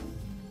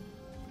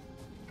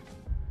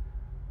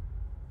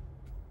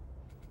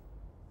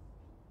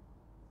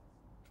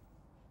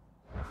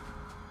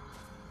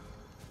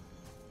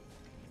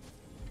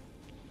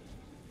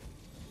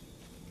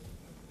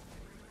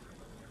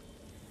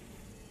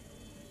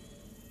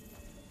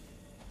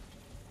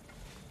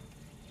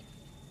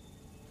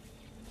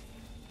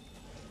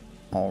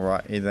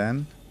 Alrighty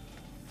then.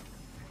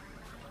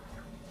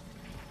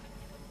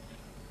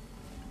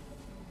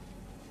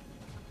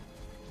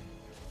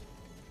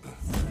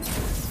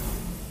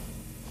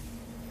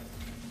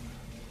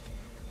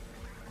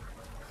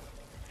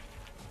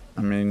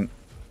 I mean,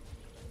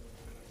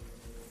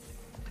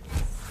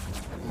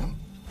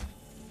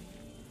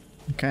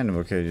 I'm kind of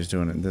okay just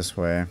doing it this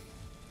way.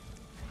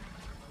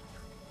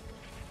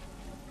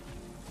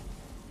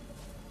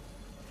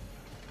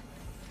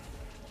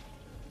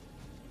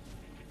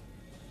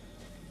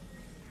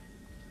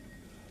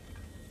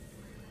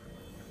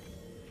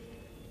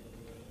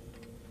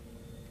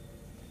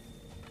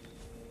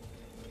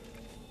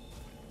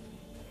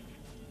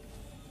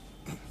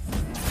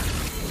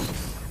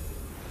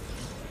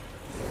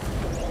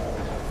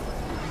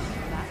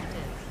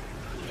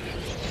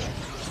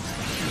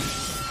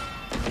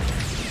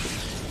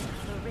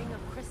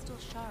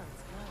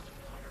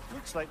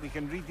 Looks like we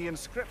can read the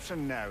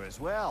inscription now as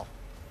well.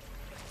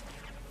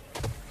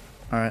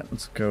 Alright,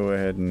 let's go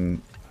ahead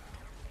and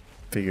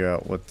figure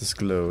out what this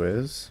glow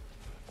is.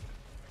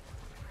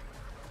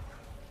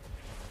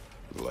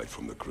 The light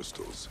from the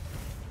crystals.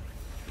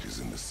 It is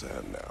in the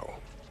sand now.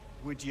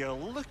 Would you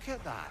look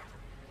at that?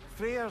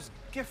 Freyr's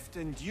gift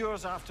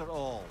endures after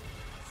all.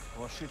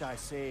 Or should I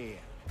say...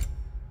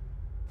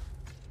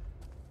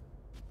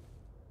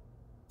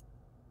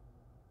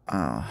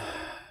 Ah.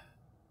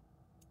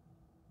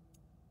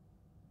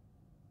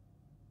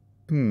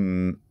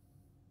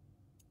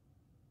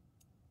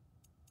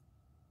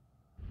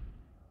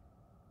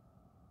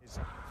 his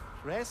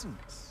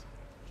presence.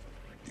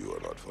 You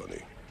are not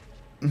funny.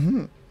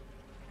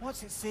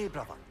 What's it say,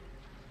 brother?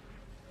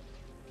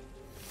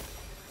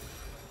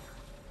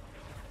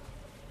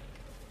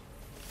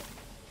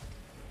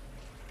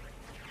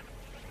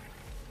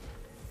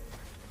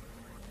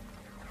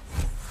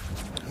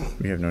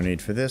 We have no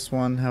need for this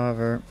one,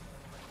 however.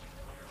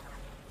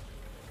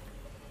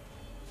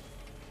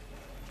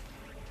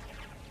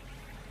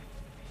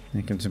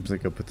 I can simply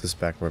go put this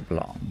back where it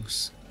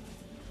belongs.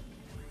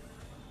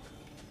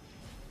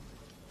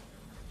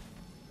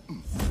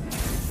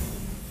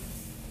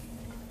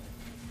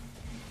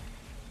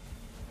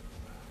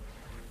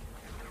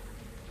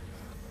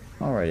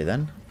 Alrighty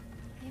then.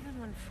 Even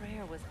when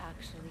Freyr was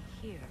actually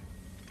here,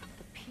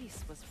 the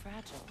peace was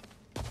fragile.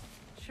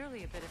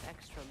 Surely a bit of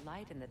extra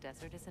light in the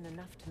desert isn't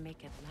enough to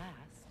make it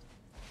last.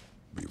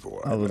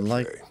 Before I would met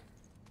like- Faye,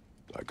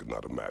 I could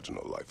not imagine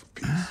a life of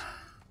peace.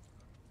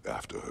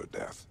 After her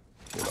death,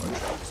 in our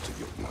travels to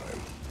Jotunheim,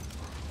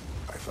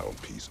 I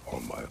found peace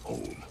on my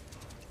own.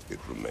 It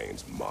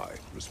remains my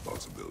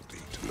responsibility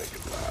to make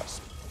it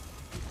last.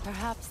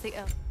 Perhaps the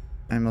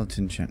Amulet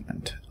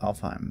enchantment.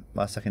 Alfheim.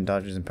 Last second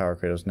dodges and power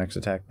Kratos' next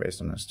attack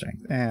based on his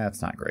strength.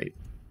 That's not great.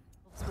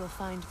 elves will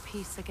find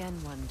peace again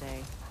one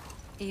day,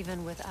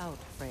 even without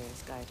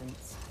Freyr's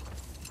guidance.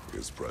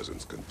 His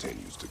presence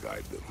continues to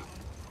guide them,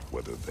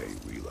 whether they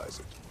realize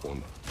it or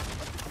not.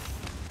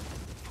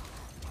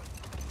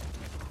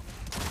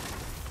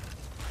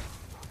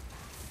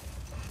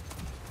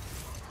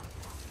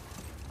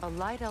 A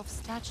light elf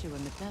statue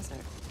in the desert.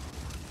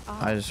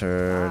 I just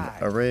heard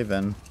a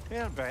raven.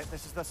 Fair bet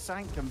this is the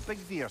sanctum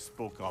Bigvir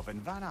spoke of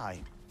in Vanai.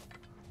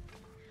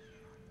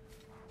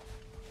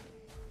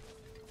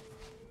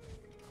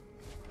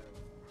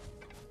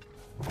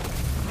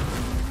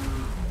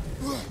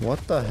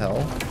 What the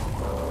hell?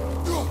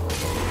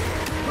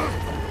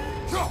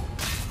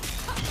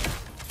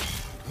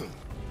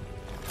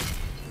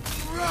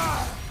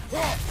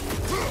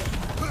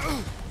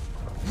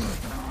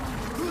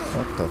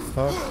 What the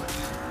fuck?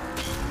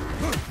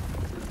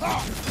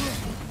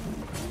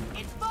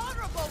 It's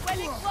vulnerable when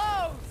it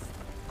glows!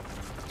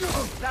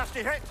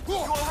 Nasty hit! You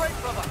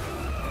alright, brother?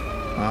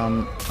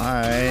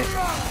 Alright.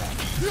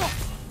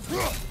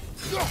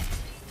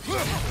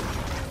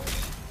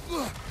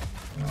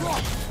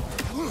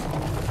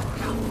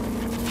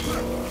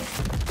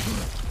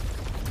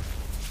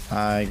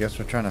 I guess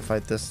we're trying to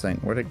fight this thing.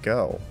 Where'd it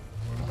go?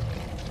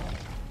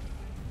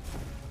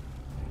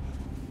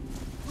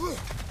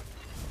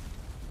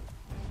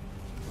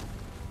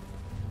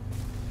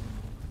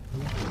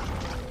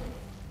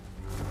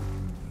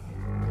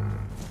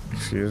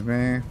 Excuse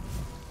me?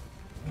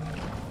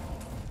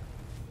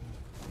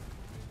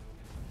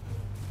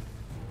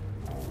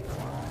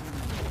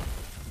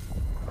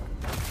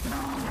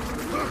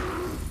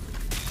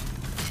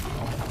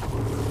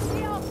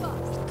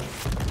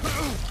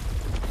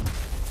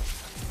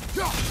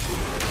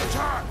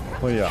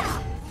 Oh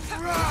yeah.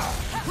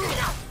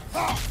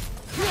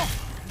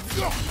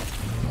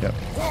 Yep.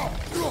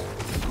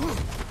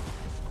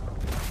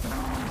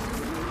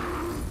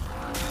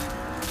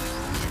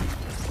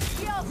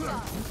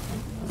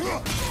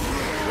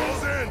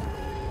 Close in!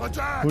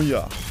 Attack!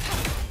 Booyah.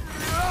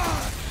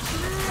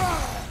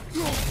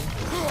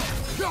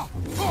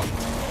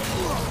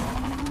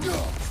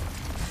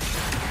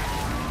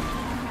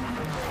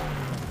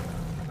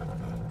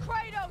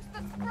 Kratos,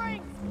 the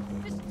springs!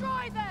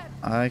 Destroy them!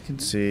 I can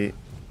see.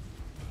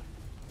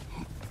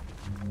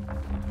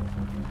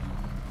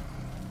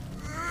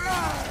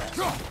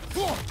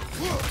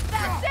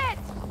 That's it!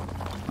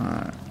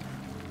 Alright.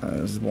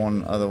 There's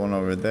one other one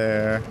over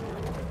there.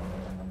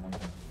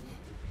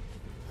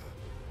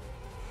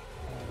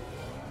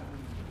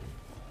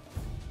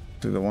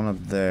 Do the one up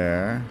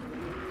there.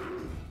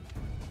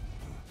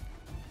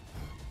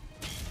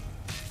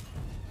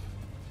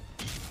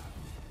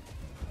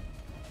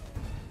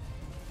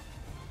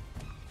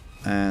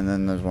 And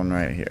then there's one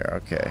right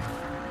here. Okay.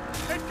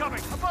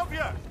 Incoming! Above you!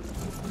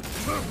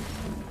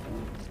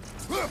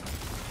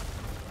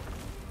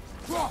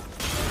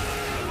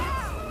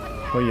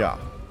 Oh yeah.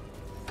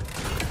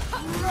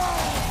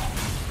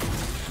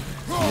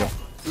 Yep.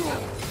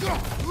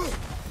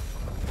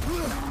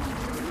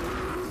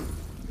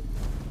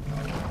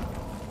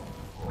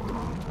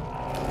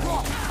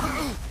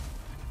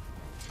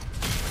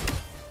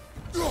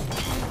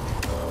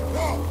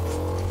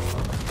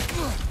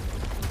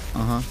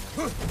 Uh-huh.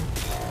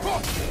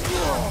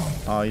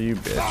 Oh, you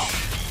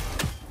bitch.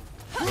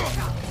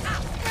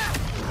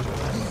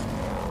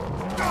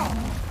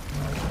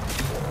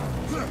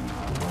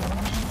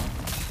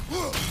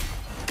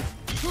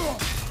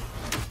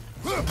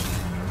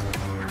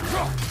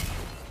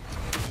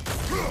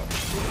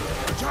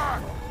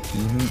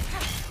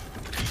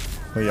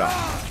 Oh yeah.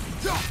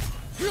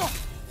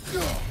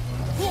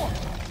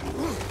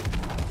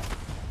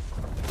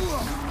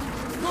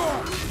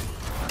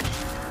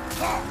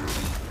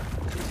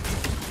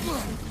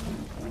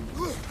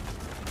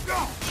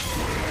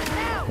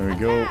 There we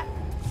go.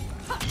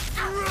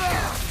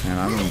 And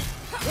I'm...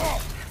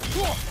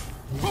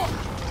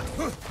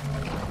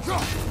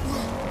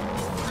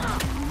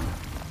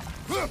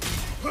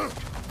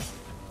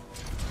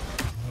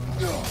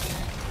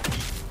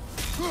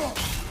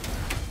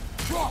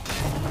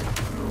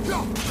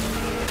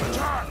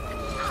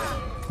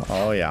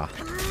 Oh yeah.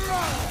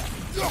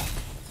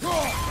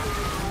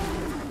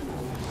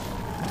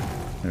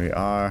 Here we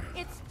are.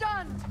 It's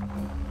done.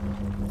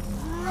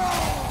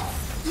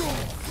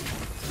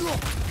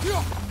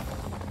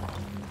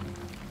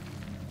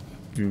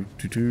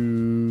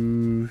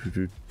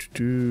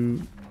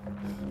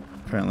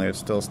 Apparently it's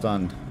still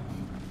stunned.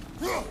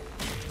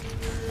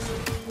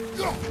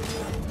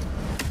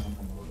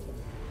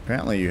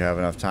 Apparently you have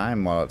enough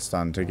time while it's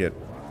stunned to get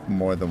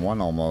more than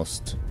one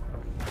almost.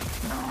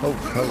 Oh,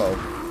 hello.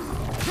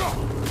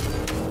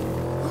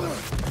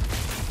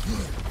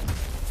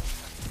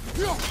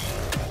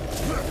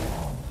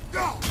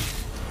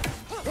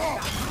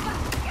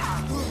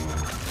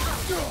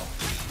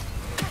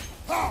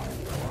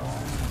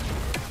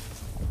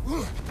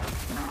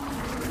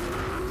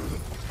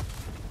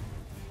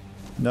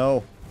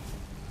 No.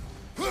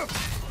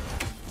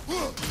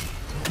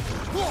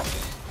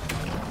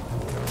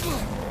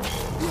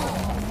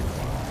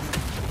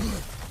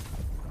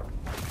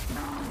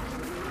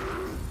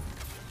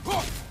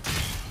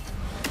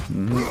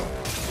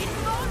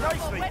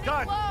 Nicely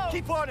done.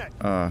 Keep on it.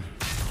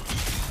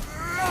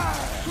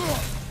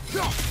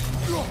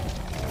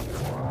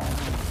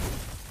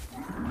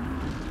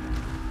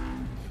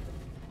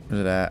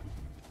 Where's it at?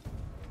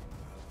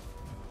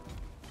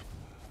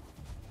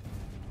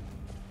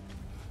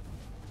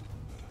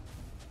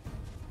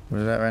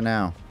 Where's it at right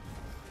now?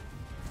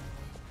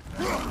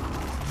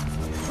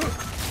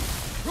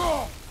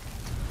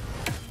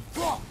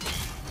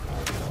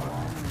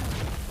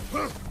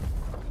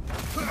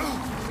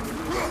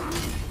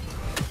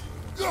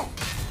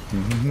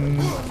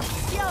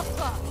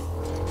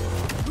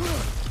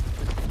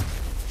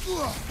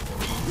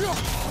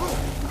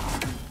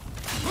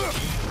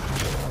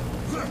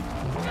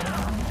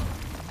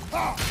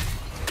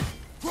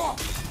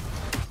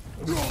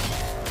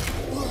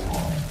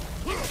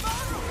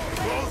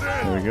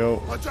 There we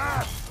go.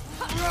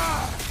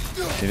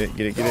 Get it,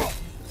 get it, get it.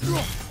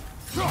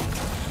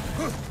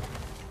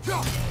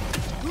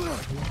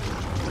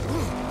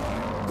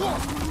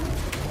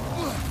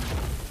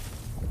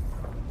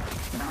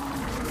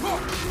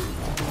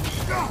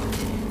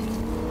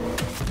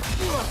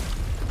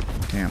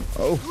 Damn.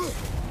 Oh.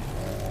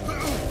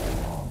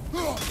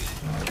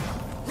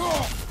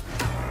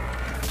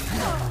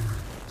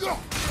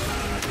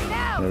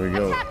 There we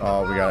go.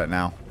 Oh, we got it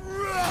now.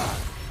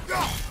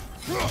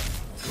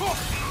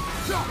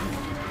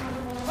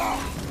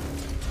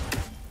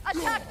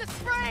 Attack the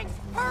springs!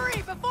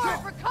 Hurry before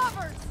it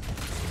recovers!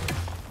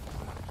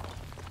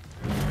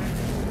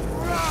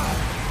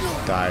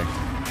 Die.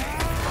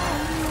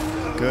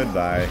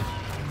 Goodbye.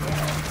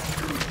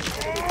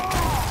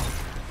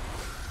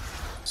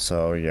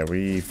 So, yeah,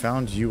 we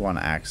found you on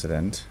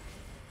accident.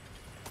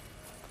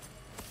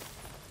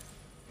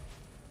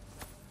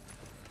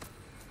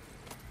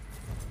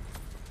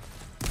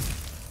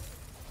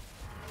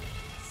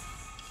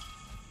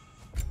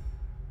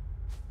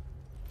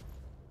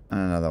 And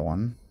another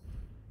one.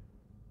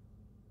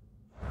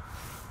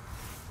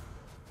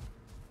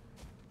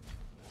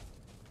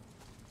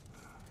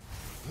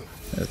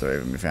 There's the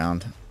raven we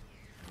found.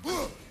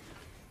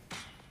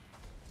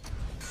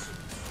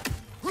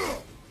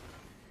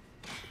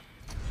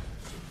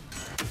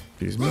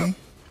 Excuse me?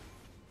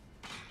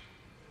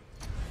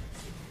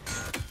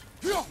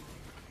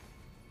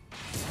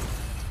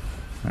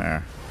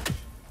 There.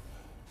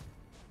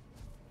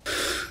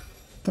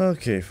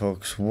 Okay,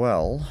 folks,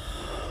 well...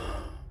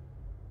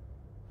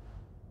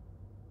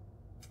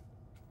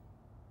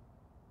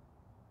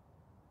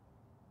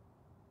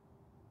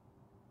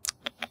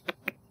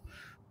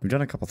 we've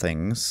done a couple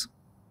things.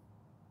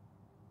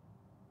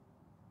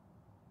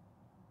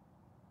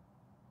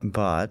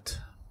 But...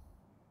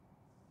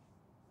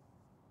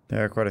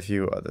 there are quite a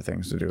few other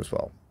things to do as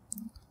well.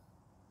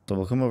 So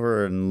we'll come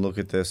over and look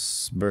at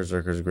this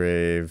Berserker's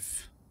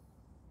Grave.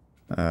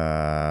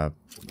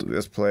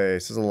 This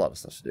place. There's a lot of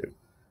stuff to do.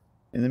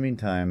 In the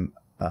meantime,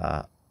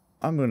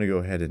 I'm going to go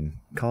ahead and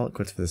call it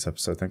quits for this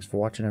episode. Thanks for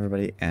watching,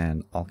 everybody,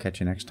 and I'll catch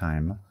you next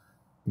time.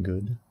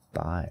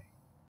 Goodbye.